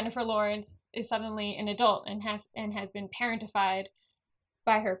Jennifer Lawrence is suddenly an adult and has been parentified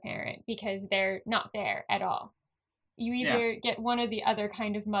by her parent because they're not there at all. You either get one or the other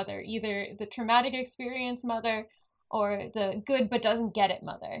kind of mother, either the traumatic experience mother or the good but doesn't get it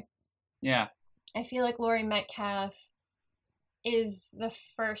mother. Yeah. I feel like Laurie Metcalf is the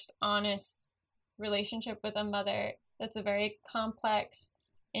first honest relationship with a mother that's a very complex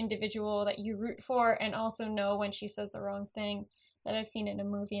individual that you root for and also know when she says the wrong thing that I've seen in a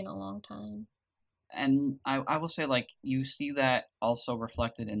movie in a long time. And I will say, like, you see that also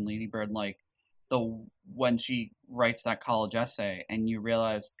reflected in Lady Bird, like, when she writes that college essay and you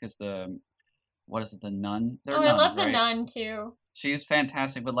realize, because the nun? They're nuns, I love the right? nun, too. She's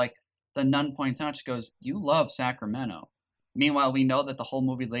fantastic, but, like, the nun points out, she goes, you love Sacramento. Meanwhile, we know that the whole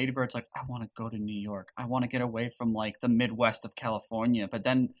movie Lady Bird's like, I want to go to New York. I want to get away from, like, the Midwest of California. But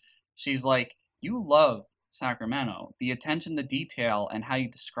then she's like, you love Sacramento. The attention to detail and how you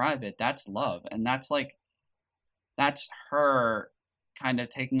describe it, that's love. And that's, like, that's her kind of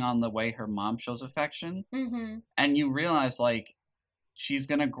taking on the way her mom shows affection. Mm-hmm. And you realize, like, she's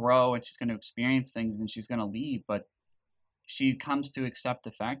going to grow and she's going to experience things and she's going to leave, but she comes to accept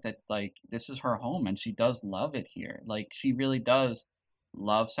the fact that, like, this is her home and she does love it here. Like, she really does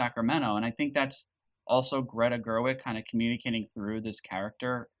love Sacramento. And I think that's also Greta Gerwig kind of communicating through this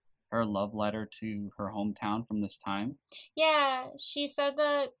character her love letter to her hometown from this time. Yeah, she said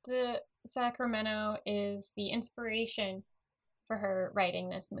that the Sacramento is the inspiration for her writing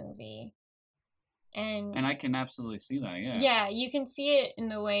this movie. And I can absolutely see that, yeah. yeah, you can see it in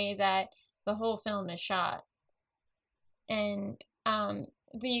the way that the whole film is shot. And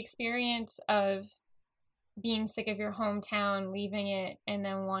the experience of being sick of your hometown, leaving it, and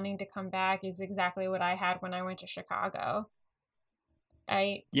then wanting to come back is exactly what I had when I went to Chicago.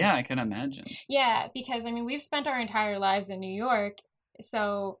 Yeah, I can imagine. Yeah, because, I mean, we've spent our entire lives in New York,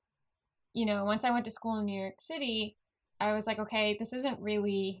 so, you know, once I went to school in New York City, I was like, okay, this isn't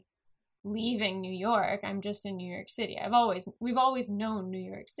really leaving New York, I'm just in New York City. We've always known New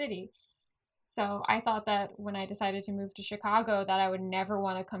York City. So I thought that when I decided to move to Chicago that I would never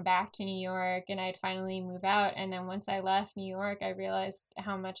want to come back to New York and I'd finally move out. And then once I left New York, I realized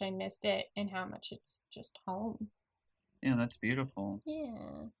how much I missed it and how much it's just home. Yeah, that's beautiful.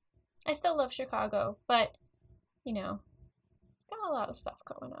 Yeah. I still love Chicago, but, you know, it's got a lot of stuff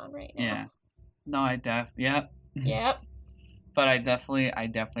going on right now. Yeah. No, yep. Yep. But I definitely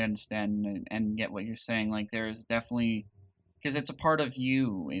understand and get what you're saying. Like, there's definitely, because it's a part of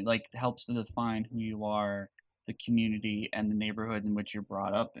you. It, like, helps to define who you are, the community, and the neighborhood in which you're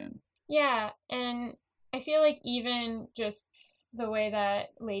brought up in. Yeah, and I feel like even just the way that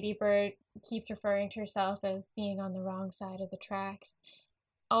Lady Bird keeps referring to herself as being on the wrong side of the tracks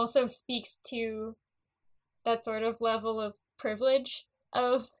also speaks to that sort of level of privilege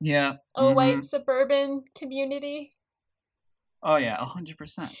of a white suburban community. Oh yeah,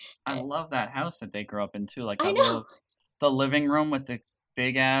 100%. I love that house that they grew up in too. Like I that know. the living room with the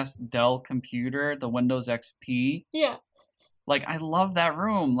big ass Dell computer, the Windows XP. Yeah. Like, I love that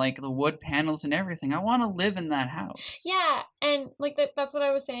room, like the wood panels and everything. I want to live in that house. Yeah, and like that's what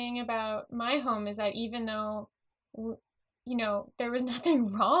I was saying about my home, is that even though, you know, there was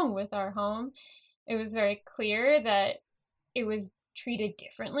nothing wrong with our home, it was very clear that it was treated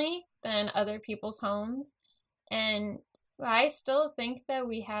differently than other people's homes. And I still think that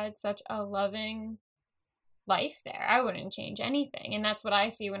we had such a loving life there. I wouldn't change anything. And that's what I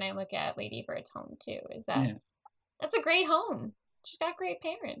see when I look at Lady Bird's home too, is that that's a great home. She's got great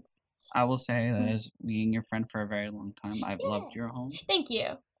parents. I will say that as being your friend for a very long time, I've loved your home. Thank you.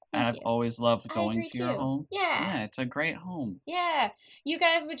 And I've always loved going to your too. home. Yeah. Yeah, it's a great home. Yeah. You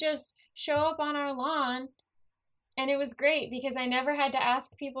guys would just show up on our lawn, and it was great because I never had to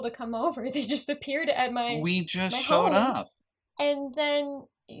ask people to come over. They just appeared at We just showed up. And then,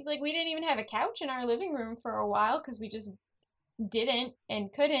 like, we didn't even have a couch in our living room for a while because we just didn't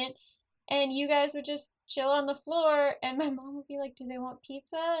and couldn't. And you guys would just chill on the floor, and my mom would be like, do they want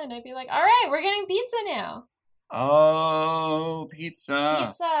pizza? And I'd be like, all right, we're getting pizza now. Oh, pizza.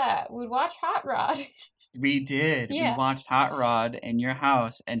 Pizza. We'd watch Hot Rod. We did. Yeah. We watched Hot Rod in your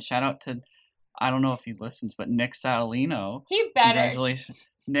house. And shout out to, I don't know if he listens, but Nick Satalino. He better. Congratulations.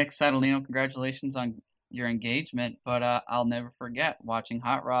 Nick Satalino, congratulations on your engagement. But I'll never forget watching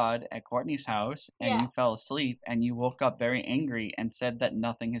Hot Rod at Courtney's house, and you fell asleep, and you woke up very angry and said that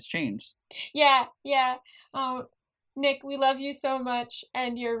nothing has changed. Yeah. Oh, Nick, we love you so much,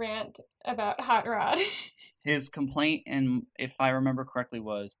 and your rant about Hot Rod. His complaint, and if I remember correctly,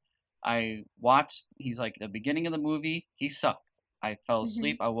 was he's like, the beginning of the movie, he sucked. I fell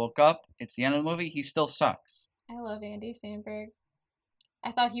asleep, I woke up, it's the end of the movie, he still sucks. I love Andy Samberg.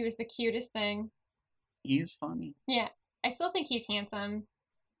 I thought he was the cutest thing. He's funny. Yeah. I still think he's handsome.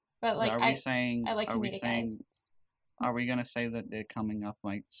 But like, I like comedic guys. Are we gonna say that they're coming up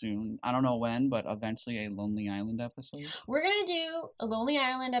like soon? I don't know when, but eventually a Lonely Island episode? We're gonna do a Lonely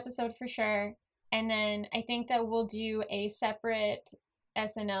Island episode for sure. And then I think that we'll do a separate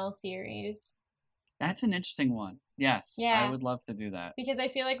SNL series. That's an interesting one. Yes. Yeah. I would love to do that. Because I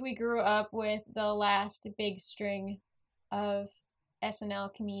feel like we grew up with the last big string of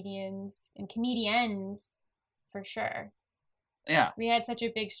SNL comedians and comedians for sure. Yeah. We had such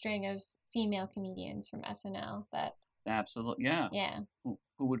a big string of female comedians from SNL that... Absolutely, yeah. Yeah. Who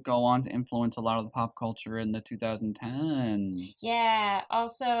would go on to influence a lot of the pop culture in the 2010s. Yeah.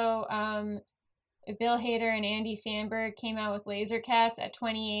 Also, Bill Hader and Andy Samberg came out with Laser Cats at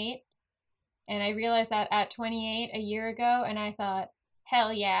 28. And I realized that at 28 a year ago, and I thought,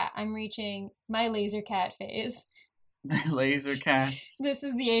 hell yeah, I'm reaching my Laser Cat phase. Laser Cats. This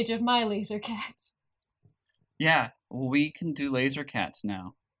is the age of my Laser Cats. Yeah, we can do Laser Cats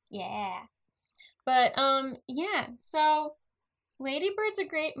now. Yeah. But, yeah, so Lady Bird's a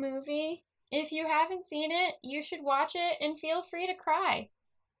great movie. If you haven't seen it, you should watch it and feel free to cry.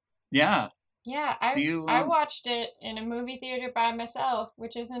 Yeah. Yeah, I watched it in a movie theater by myself,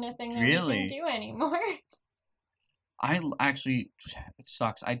 which isn't a thing that we can do anymore. It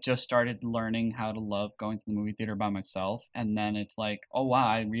sucks. I just started learning how to love going to the movie theater by myself, and then it's like, oh wow,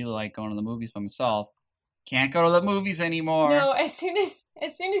 I really like going to the movies by myself. Can't go to the movies anymore. No, as soon as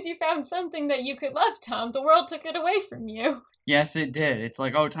you found something that you could love, Tom, the world took it away from you. Yes, it did. It's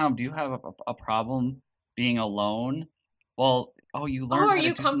like, oh, Tom, do you have a problem being alone? Well, you learned Oh, how are to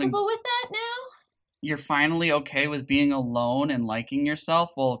you do something. comfortable with that now? You're finally okay with being alone and liking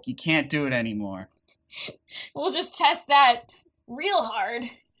yourself? Well, you can't do it anymore. We'll just test that real hard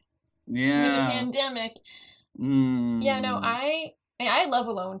in the Yeah. pandemic. Mm. Yeah, no, I love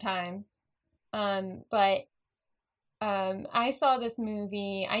alone time. But I saw this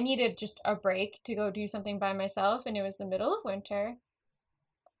movie. I needed just a break to go do something by myself, and it was the middle of winter.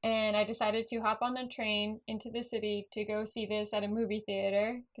 And I decided to hop on the train into the city to go see this at a movie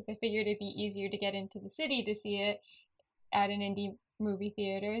theater because I figured it'd be easier to get into the city to see it at an indie movie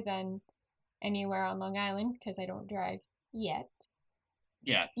theater than anywhere on Long Island because I don't drive yet.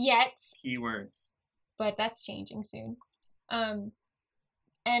 Yet. Keywords. But that's changing soon. And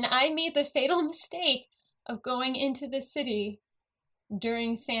I made the fatal mistake of going into the city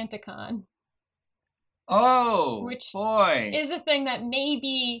during SantaCon. Oh, Which boy. Is a thing that may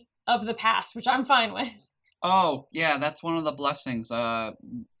be of the past, which I'm fine with. Oh, yeah, that's one of the blessings.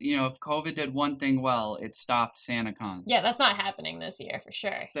 If COVID did one thing well, it stopped SantaCon. Yeah, that's not happening this year for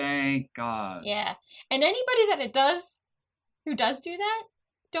sure. Thank God. Yeah. And anybody that who does do that,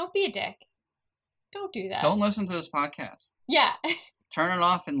 don't be a dick. Don't do that. Don't listen to this podcast. Yeah. Turn it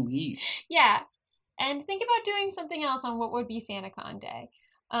off and leave. Yeah. And think about doing something else on what would be SantaCon Day.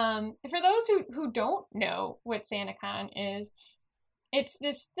 For those who don't know what SantaCon is, it's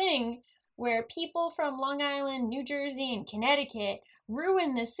this thing where people from Long Island, New Jersey, and Connecticut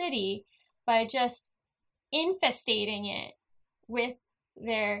ruin the city by just infestating it with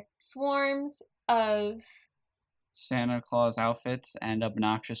their swarms of Santa Claus outfits and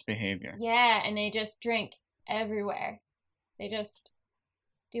obnoxious behavior. Yeah, and they just drink everywhere. They just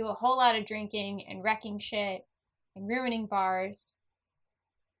do a whole lot of drinking and wrecking shit and ruining bars.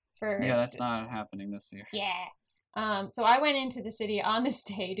 Yeah, that's not happening this year. Yeah. So I went into the city on this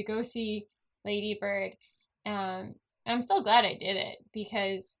day to go see Lady Bird. I'm still glad I did it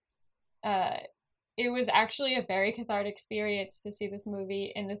because it was actually a very cathartic experience to see this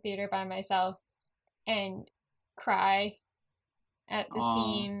movie in the theater by myself and cry at the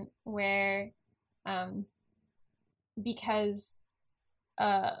scene where because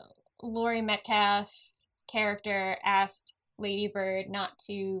Laurie Metcalf's character asked Lady Bird not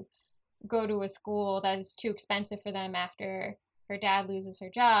to go to a school that is too expensive for them after her dad loses her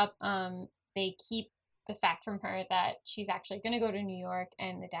job. They keep the fact from her that she's actually going to go to New York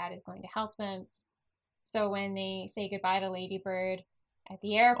and the dad is going to help them. So when they say goodbye to Lady Bird at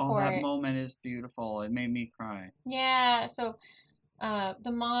the airport... Oh, that moment is beautiful. It made me cry. Yeah, so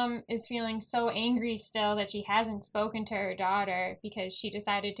the mom is feeling so angry still that she hasn't spoken to her daughter because she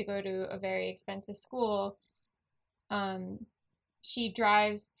decided to go to a very expensive school. She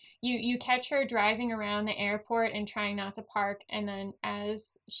drives, you catch her driving around the airport and trying not to park, and then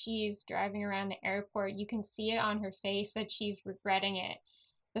as she's driving around the airport, you can see it on her face that she's regretting it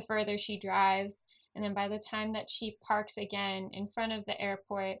the further she drives. And then by the time that she parks again in front of the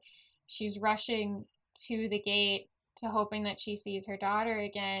airport, she's rushing to the gate to hoping that she sees her daughter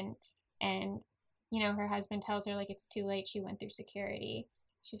again. And, her husband tells her, it's too late. She went through security.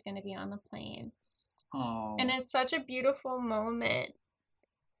 She's going to be on the plane. Oh. And it's such a beautiful moment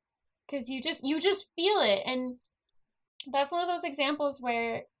because you just feel it. And that's one of those examples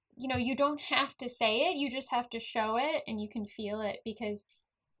where, you don't have to say it. You just have to show it and you can feel it because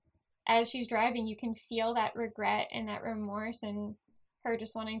as she's driving, you can feel that regret and that remorse and her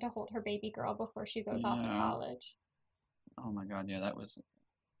just wanting to hold her baby girl before she goes off to college. Oh my God, yeah,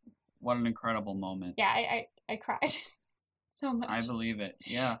 what an incredible moment. Yeah, I cried so much. I believe it,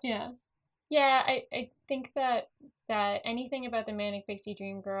 yeah. Yeah. Yeah, I think that anything about the Manic Pixie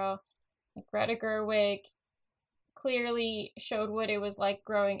Dream Girl, Greta Gerwig, clearly showed what it was like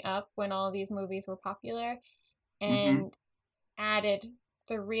growing up when all of these movies were popular and added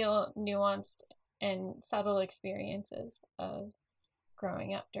the real nuanced and subtle experiences of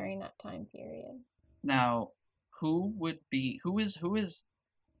growing up during that time period. Now, who is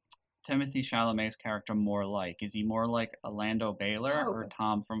Timothy Chalamet's character more like? Is he more like Orlando Baylor or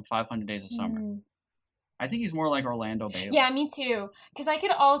Tom from 500 Days of Summer? I think he's more like Orlando Baylor. Yeah, me too. Because I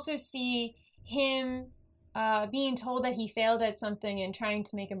could also see him being told that he failed at something and trying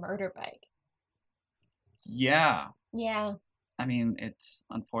to make a murder bike. Yeah. Yeah. I mean, it's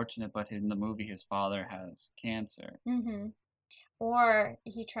unfortunate, but in the movie, his father has cancer. Mm-hmm. Or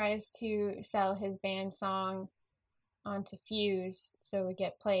he tries to sell his band song onto Fuse so it would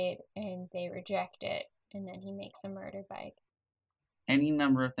get played and they reject it and then he makes a murder bike. Any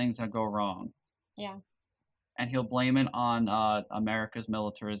number of things that go wrong. Yeah. and he'll blame it on America's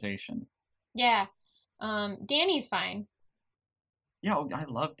militarization. Yeah. Danny's fine. Yeah, I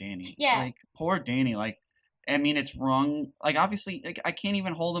love Danny. Yeah. Like, poor Danny. Like, I mean, it's wrong. Like, obviously, like, I can't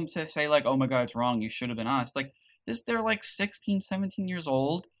even hold him to say, like, oh my God, it's wrong. You should have been honest. Like, they're like 16, 17 years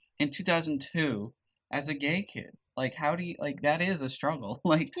old in 2002 as a gay kid. Like, how do you, like, that is a struggle.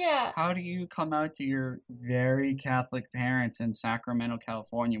 Like, Yeah. how do you come out to your very Catholic parents in Sacramento,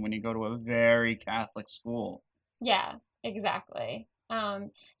 California when you go to a very Catholic school? Yeah, exactly.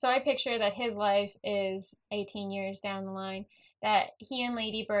 So I picture that his life is 18 years down the line, that he and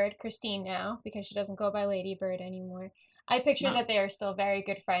Lady Bird, Christine now, because she doesn't go by Lady Bird anymore, I picture No. that they are still very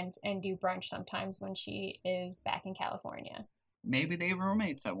good friends and do brunch sometimes when she is back in California. Maybe they were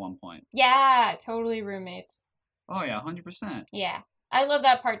roommates at one point. Yeah, totally roommates. Oh, yeah, 100%. Yeah. I love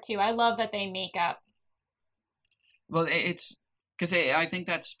that part too. I love that they make up. Well, it's because I think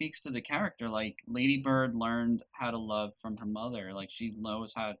that speaks to the character. Like, Lady Bird learned how to love from her mother. Like, she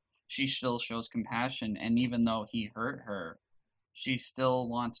knows how, she still shows compassion. And even though he hurt her, she still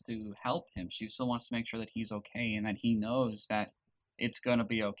wants to help him. She still wants to make sure that he's okay and that he knows that it's going to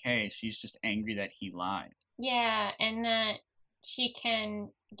be okay. She's just angry that he lied. Yeah, and that she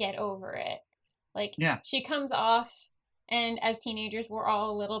can get over it. Like, Yeah. she comes off, and as teenagers, we're all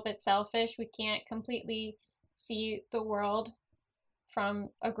a little bit selfish. We can't completely see the world from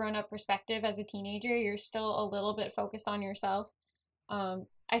a grown-up perspective as a teenager. You're still a little bit focused on yourself.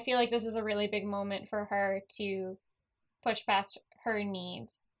 I feel like this is a really big moment for her to push past her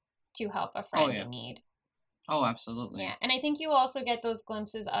needs to help a friend yeah. in need. Oh, absolutely. Yeah, and I think you also get those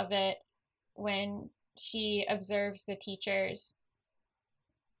glimpses of it when she observes the teachers,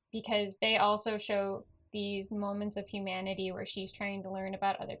 because they also show these moments of humanity where she's trying to learn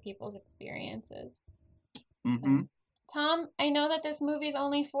about other people's experiences. Mm-hmm. Tom, I know that this movie's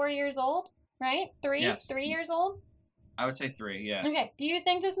only 4 years old, right? Three? Yes. 3 years old? I would say 3, yeah. Okay, do you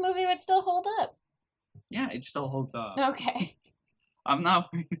think this movie would still hold up? Yeah, it still holds up. Okay. I'm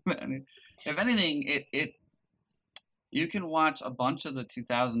not worried about it. If anything, it you can watch a bunch of the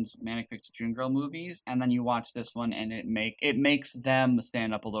 2000s Manic Pixie Dream Girl movies, and then you watch this one, and it makes them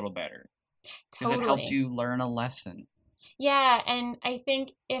stand up a little better. Because it helps you learn a lesson. Yeah, and I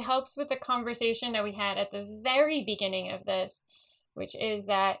think it helps with the conversation that we had at the very beginning of this, which is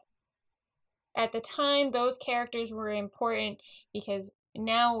that at the time, those characters were important because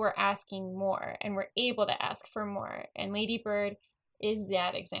now we're asking more, and we're able to ask for more. And Lady Bird is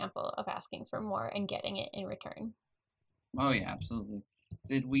that example of asking for more and getting it in return. Oh, yeah, absolutely.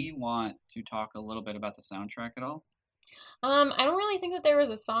 Did we want to talk a little bit about the soundtrack at all? I don't really think that there was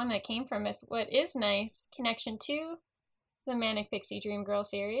a song that came from this. What is nice, connection to the Manic Pixie Dream Girl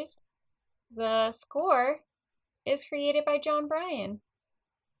series, the score is created by John Bryan.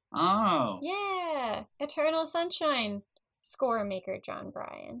 Oh. Yeah, Eternal Sunshine score maker John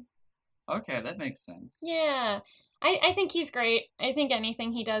Bryan. Okay, that makes sense. Yeah, I think he's great. I think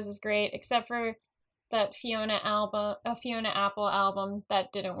anything he does is great, except for that Fiona Apple album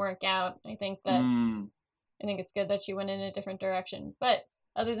that didn't work out. I think it's good that she went in a different direction. But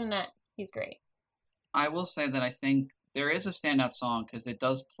other than that, he's great. I will say that I think there is a standout song because it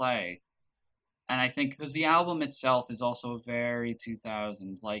does play. And I think because the album itself is also very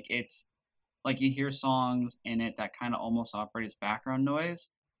 2000s. Like, it's like you hear songs in it that kind of almost operate as background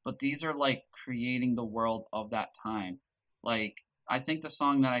noise. But these are like creating the world of that time. Like, I think the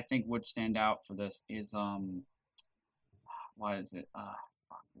song that I think would stand out for this is, what is it?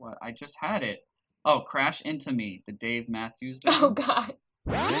 What? I just had it. Oh, Crash Into Me, the Dave Matthews Band. Oh, God.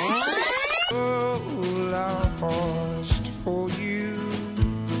 All I lost for you.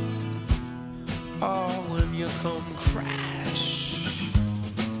 Oh, when you come crash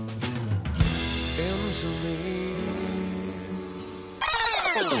into me.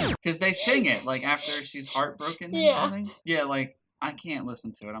 Because they sing it like after she's heartbroken. Yeah. And everything. Yeah, like I can't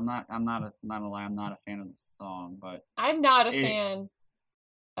listen to it. I'm not a lie. I'm not a fan of the song, but I'm not a fan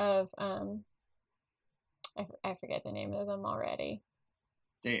of I forget the name of them already.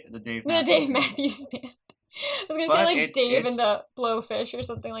 the Dave The Matthews Dave Band. Matthews Band. I was gonna But say like it's- Dave it's- and the Blowfish or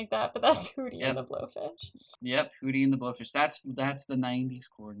something like that, but that's Hootie Yep. and the Blowfish. Yep, Hootie and the Blowfish. That's the 90s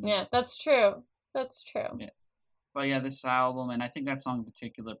coordinate. Yeah, that's true. That's true. Yeah. But yeah, this album, and I think that song in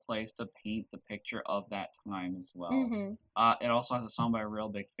particular plays to paint the picture of that time as well. Mm-hmm. It also has a song by Real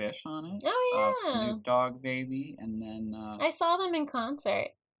Big Fish on it. Oh yeah. Snoop Dogg Baby, and then I saw them in concert.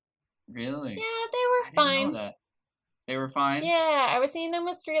 really, Yeah, they I were didn't fine. know that. They were fine. Yeah, I was seeing them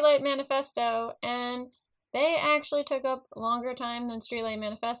with Streetlight Manifesto, and they actually took up longer time than Streetlight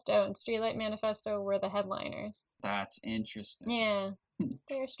Manifesto, and Streetlight Manifesto were the headliners. That's interesting. Yeah.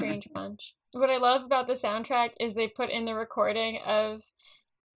 They're a strange bunch. What I love about the soundtrack is they put in the recording of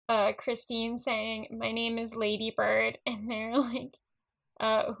Christine saying, "My name is Lady Bird," and they're like,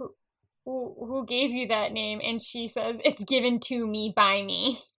 who gave you that name?" And she says, "It's given to me by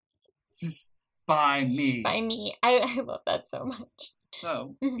me." By me. By me. I love that so much.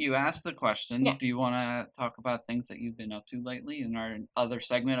 So, you asked the question, Yeah. do you want to talk about things that you've been up to lately in our other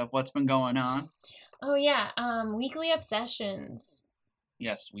segment of what's been going on? Oh yeah, weekly obsessions.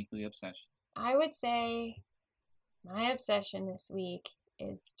 Yes, weekly obsessions. I would say my obsession this week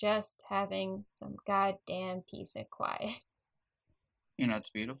is just having some goddamn peace and quiet. You know, it's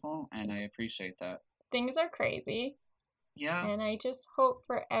beautiful, and I appreciate that. Things are crazy, Yeah. and I just hope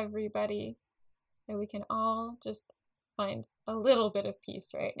for everybody that we can all just find a little bit of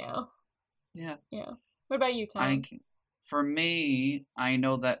peace right now. Yeah. Yeah. What about you, Tom? For me, I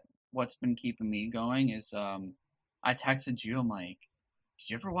know that what's been keeping me going is I texted you, I'm like, did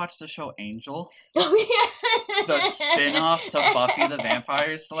you ever watch the show Angel? Oh, yeah. The spin-off to Buffy the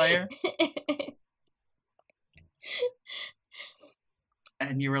Vampire Slayer?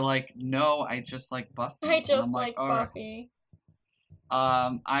 And you were like, no, I just like Buffy. I just I'm like "All right." Buffy.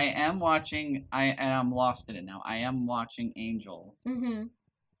 I am lost in it now. I am watching Angel. Mm-hmm.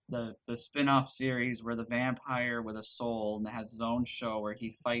 The spin-off series where the vampire with a soul and has his own show where he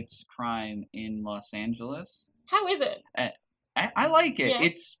fights crime in Los Angeles. How is it? I like it. Yeah.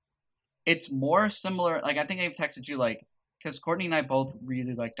 It's more similar. Like, I think I've texted you, like, because Courtney and I both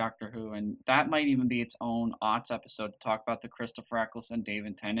really like Doctor Who, and that might even be its own aughts episode to talk about the Christopher Eccleston,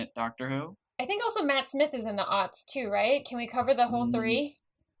 David Tennant Doctor Who. I think also Matt Smith is in the aughts too, right? Can we cover the whole three?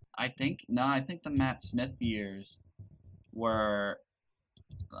 I think the Matt Smith years were,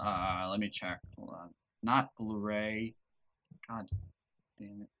 let me check. Hold on. Not Blu-ray. God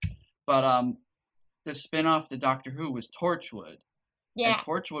damn it. But the spin-off to Doctor Who was Torchwood. Yeah. And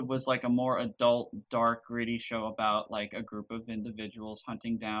Torchwood was like a more adult, dark, gritty show about like a group of individuals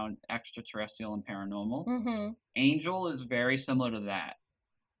hunting down extraterrestrial and paranormal. Mm-hmm. Angel is very similar to that.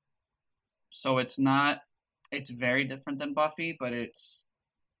 So it's very different than Buffy, but let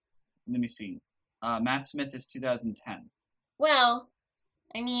me see. Matt Smith is 2010. Well,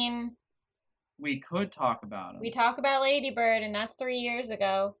 I mean, We could talk about him. we talk about Lady Bird, and that's 3 years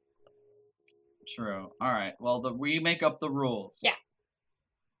ago. True. All right. Well, we make up the rules. Yeah.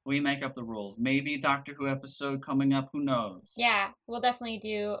 We make up the rules. Maybe Doctor Who episode coming up. Who knows? Yeah, we'll definitely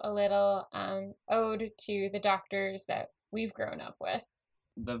do a little ode to the doctors that we've grown up with.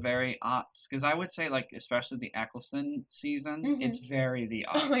 The very aughts, because I would say, like, especially the Eccleston season, Mhm. it's very the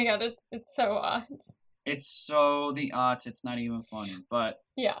aughts. Oh my god, it's so odd. It's so the aughts. It's not even funny. But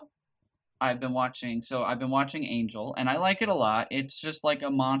Yeah. I've been watching Angel, and I like it a lot. It's just like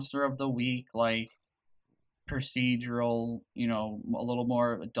a monster of the week, like procedural, you know, a little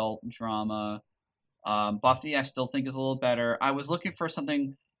more adult drama. Buffy, I still think is a little better. I was looking for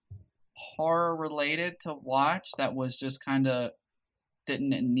something horror related to watch that was just kind of didn't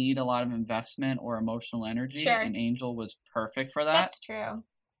need a lot of investment or emotional energy, Sure. and Angel was perfect for that. That's true.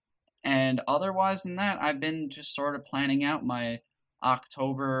 And otherwise than that, I've been just sort of planning out my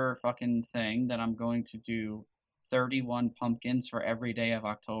October fucking thing that I'm going to do 31 pumpkins for every day of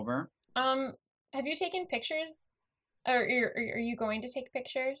October. Have you taken pictures? Or are you going to take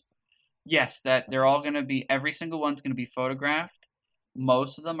pictures? Yes, that they're all going to be, every single one's going to be photographed.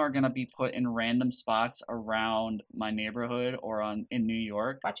 Most of them are going to be put in random spots around my neighborhood or in New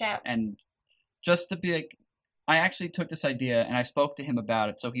York. Watch out. And just to be like, I actually took this idea and I spoke to him about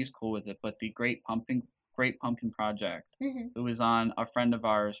it, so he's cool with it. But the Great Pumpkin Project, Mm-hmm. who was on a friend of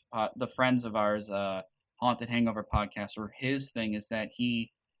ours, the friends of ours, Haunted Hangover podcast, where his thing is that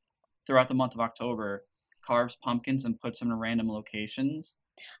he, throughout the month of October, carves pumpkins and puts them in random locations.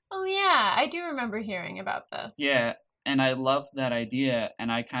 Oh yeah, I do remember hearing about this. Yeah, and I loved that idea,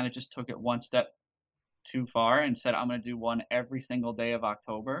 and I kind of just took it one step too far and said I'm going to do one every single day of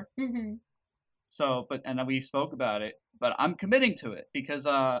October. Mm-hmm. So, and we spoke about it, but I'm committing to it because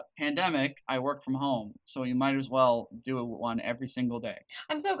pandemic, I work from home, so you might as well do one every single day.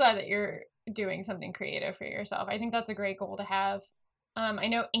 I'm so glad that you're doing something creative for yourself. I think that's a great goal to have. I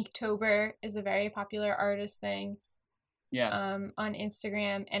know Inktober is a very popular artist thing. Yes. On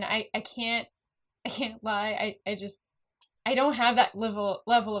Instagram, and I can't lie. I don't have that level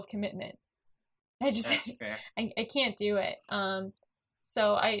of commitment. That's fair. I can't do it.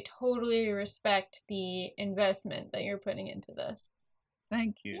 So I totally respect the investment that you're putting into this.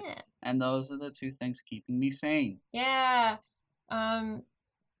 Thank you. Yeah. And those are the two things keeping me sane. Yeah.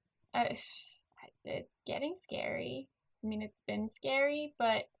 It's getting scary. I mean, it's been scary,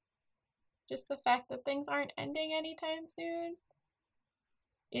 but just the fact that things aren't ending anytime soon.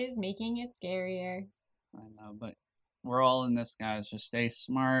 is making it scarier. I know, but we're all in this, guys. Just stay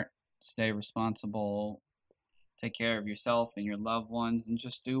smart, stay responsible, take care of yourself and your loved ones, and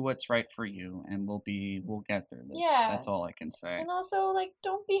just do what's right for you, and we'll get through this. Yeah. That's all I can say. And also, like,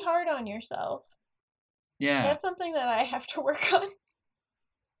 don't be hard on yourself. Yeah. That's something that I have to work on.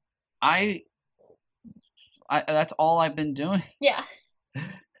 I that's all I've been doing. Yeah.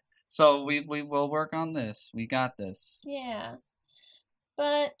 So we will work on this. We got this. Yeah.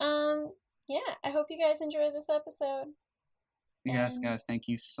 But, yeah, I hope you guys enjoyed this episode. Yes, And guys, thank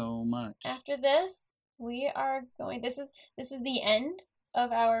you so much. after this, we are going, this is the end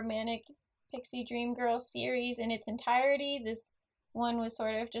of our Manic Pixie Dream Girl series in its entirety. This one was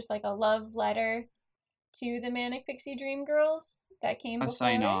sort of just like a love letter to the Manic Pixie Dream Girls that came A before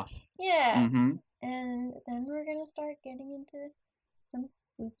sign it. off. Yeah. Mm-hmm. And then we're gonna start getting into some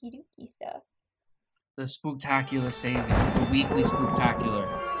spooky dooky stuff. The Spooktacular Savings, the weekly Spooktacular.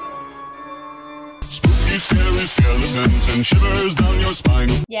 Spooky, scary skeletons and shivers down your spine.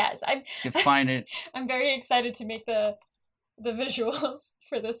 Yes, You can find it. I'm very excited to make the visuals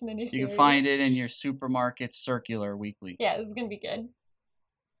for this miniseries. You can find it in your supermarket circular weekly. Yeah, this is gonna be good.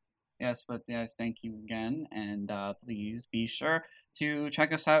 Yes, but guys, thank you again, and please be sure to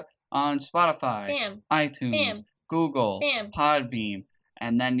check us out on Spotify, Bam. iTunes, Bam. Google, Bam. Podbeam,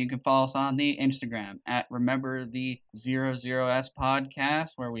 and then you can follow us on the Instagram at Remember the 00S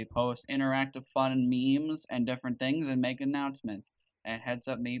Podcast, where we post interactive fun and memes and different things and make announcements. And heads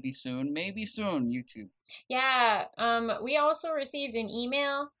up, maybe soon, YouTube. Yeah, we also received an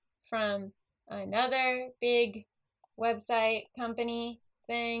email from another big website company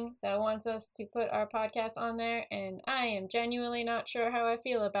thing that wants us to put our podcast on there, and I am genuinely not sure how I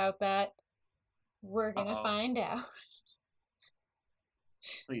feel about that. We're gonna Uh-oh. find out.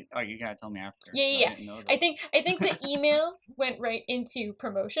 Please, you gotta tell me after. Yeah. didn't know I this. think the email went right into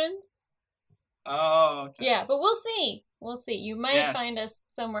promotions. Oh, okay. Yeah, but we'll see. We'll see. You might Yes. find us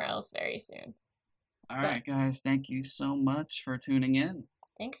somewhere else very soon. All right, guys. Thank you so much for tuning in.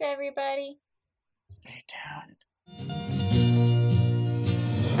 Thanks, everybody. Stay tuned.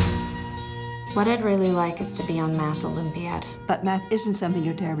 What I'd really like is to be on Math Olympiad But math isn't something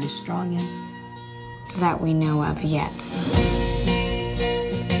you're terribly strong in. that we know of yet.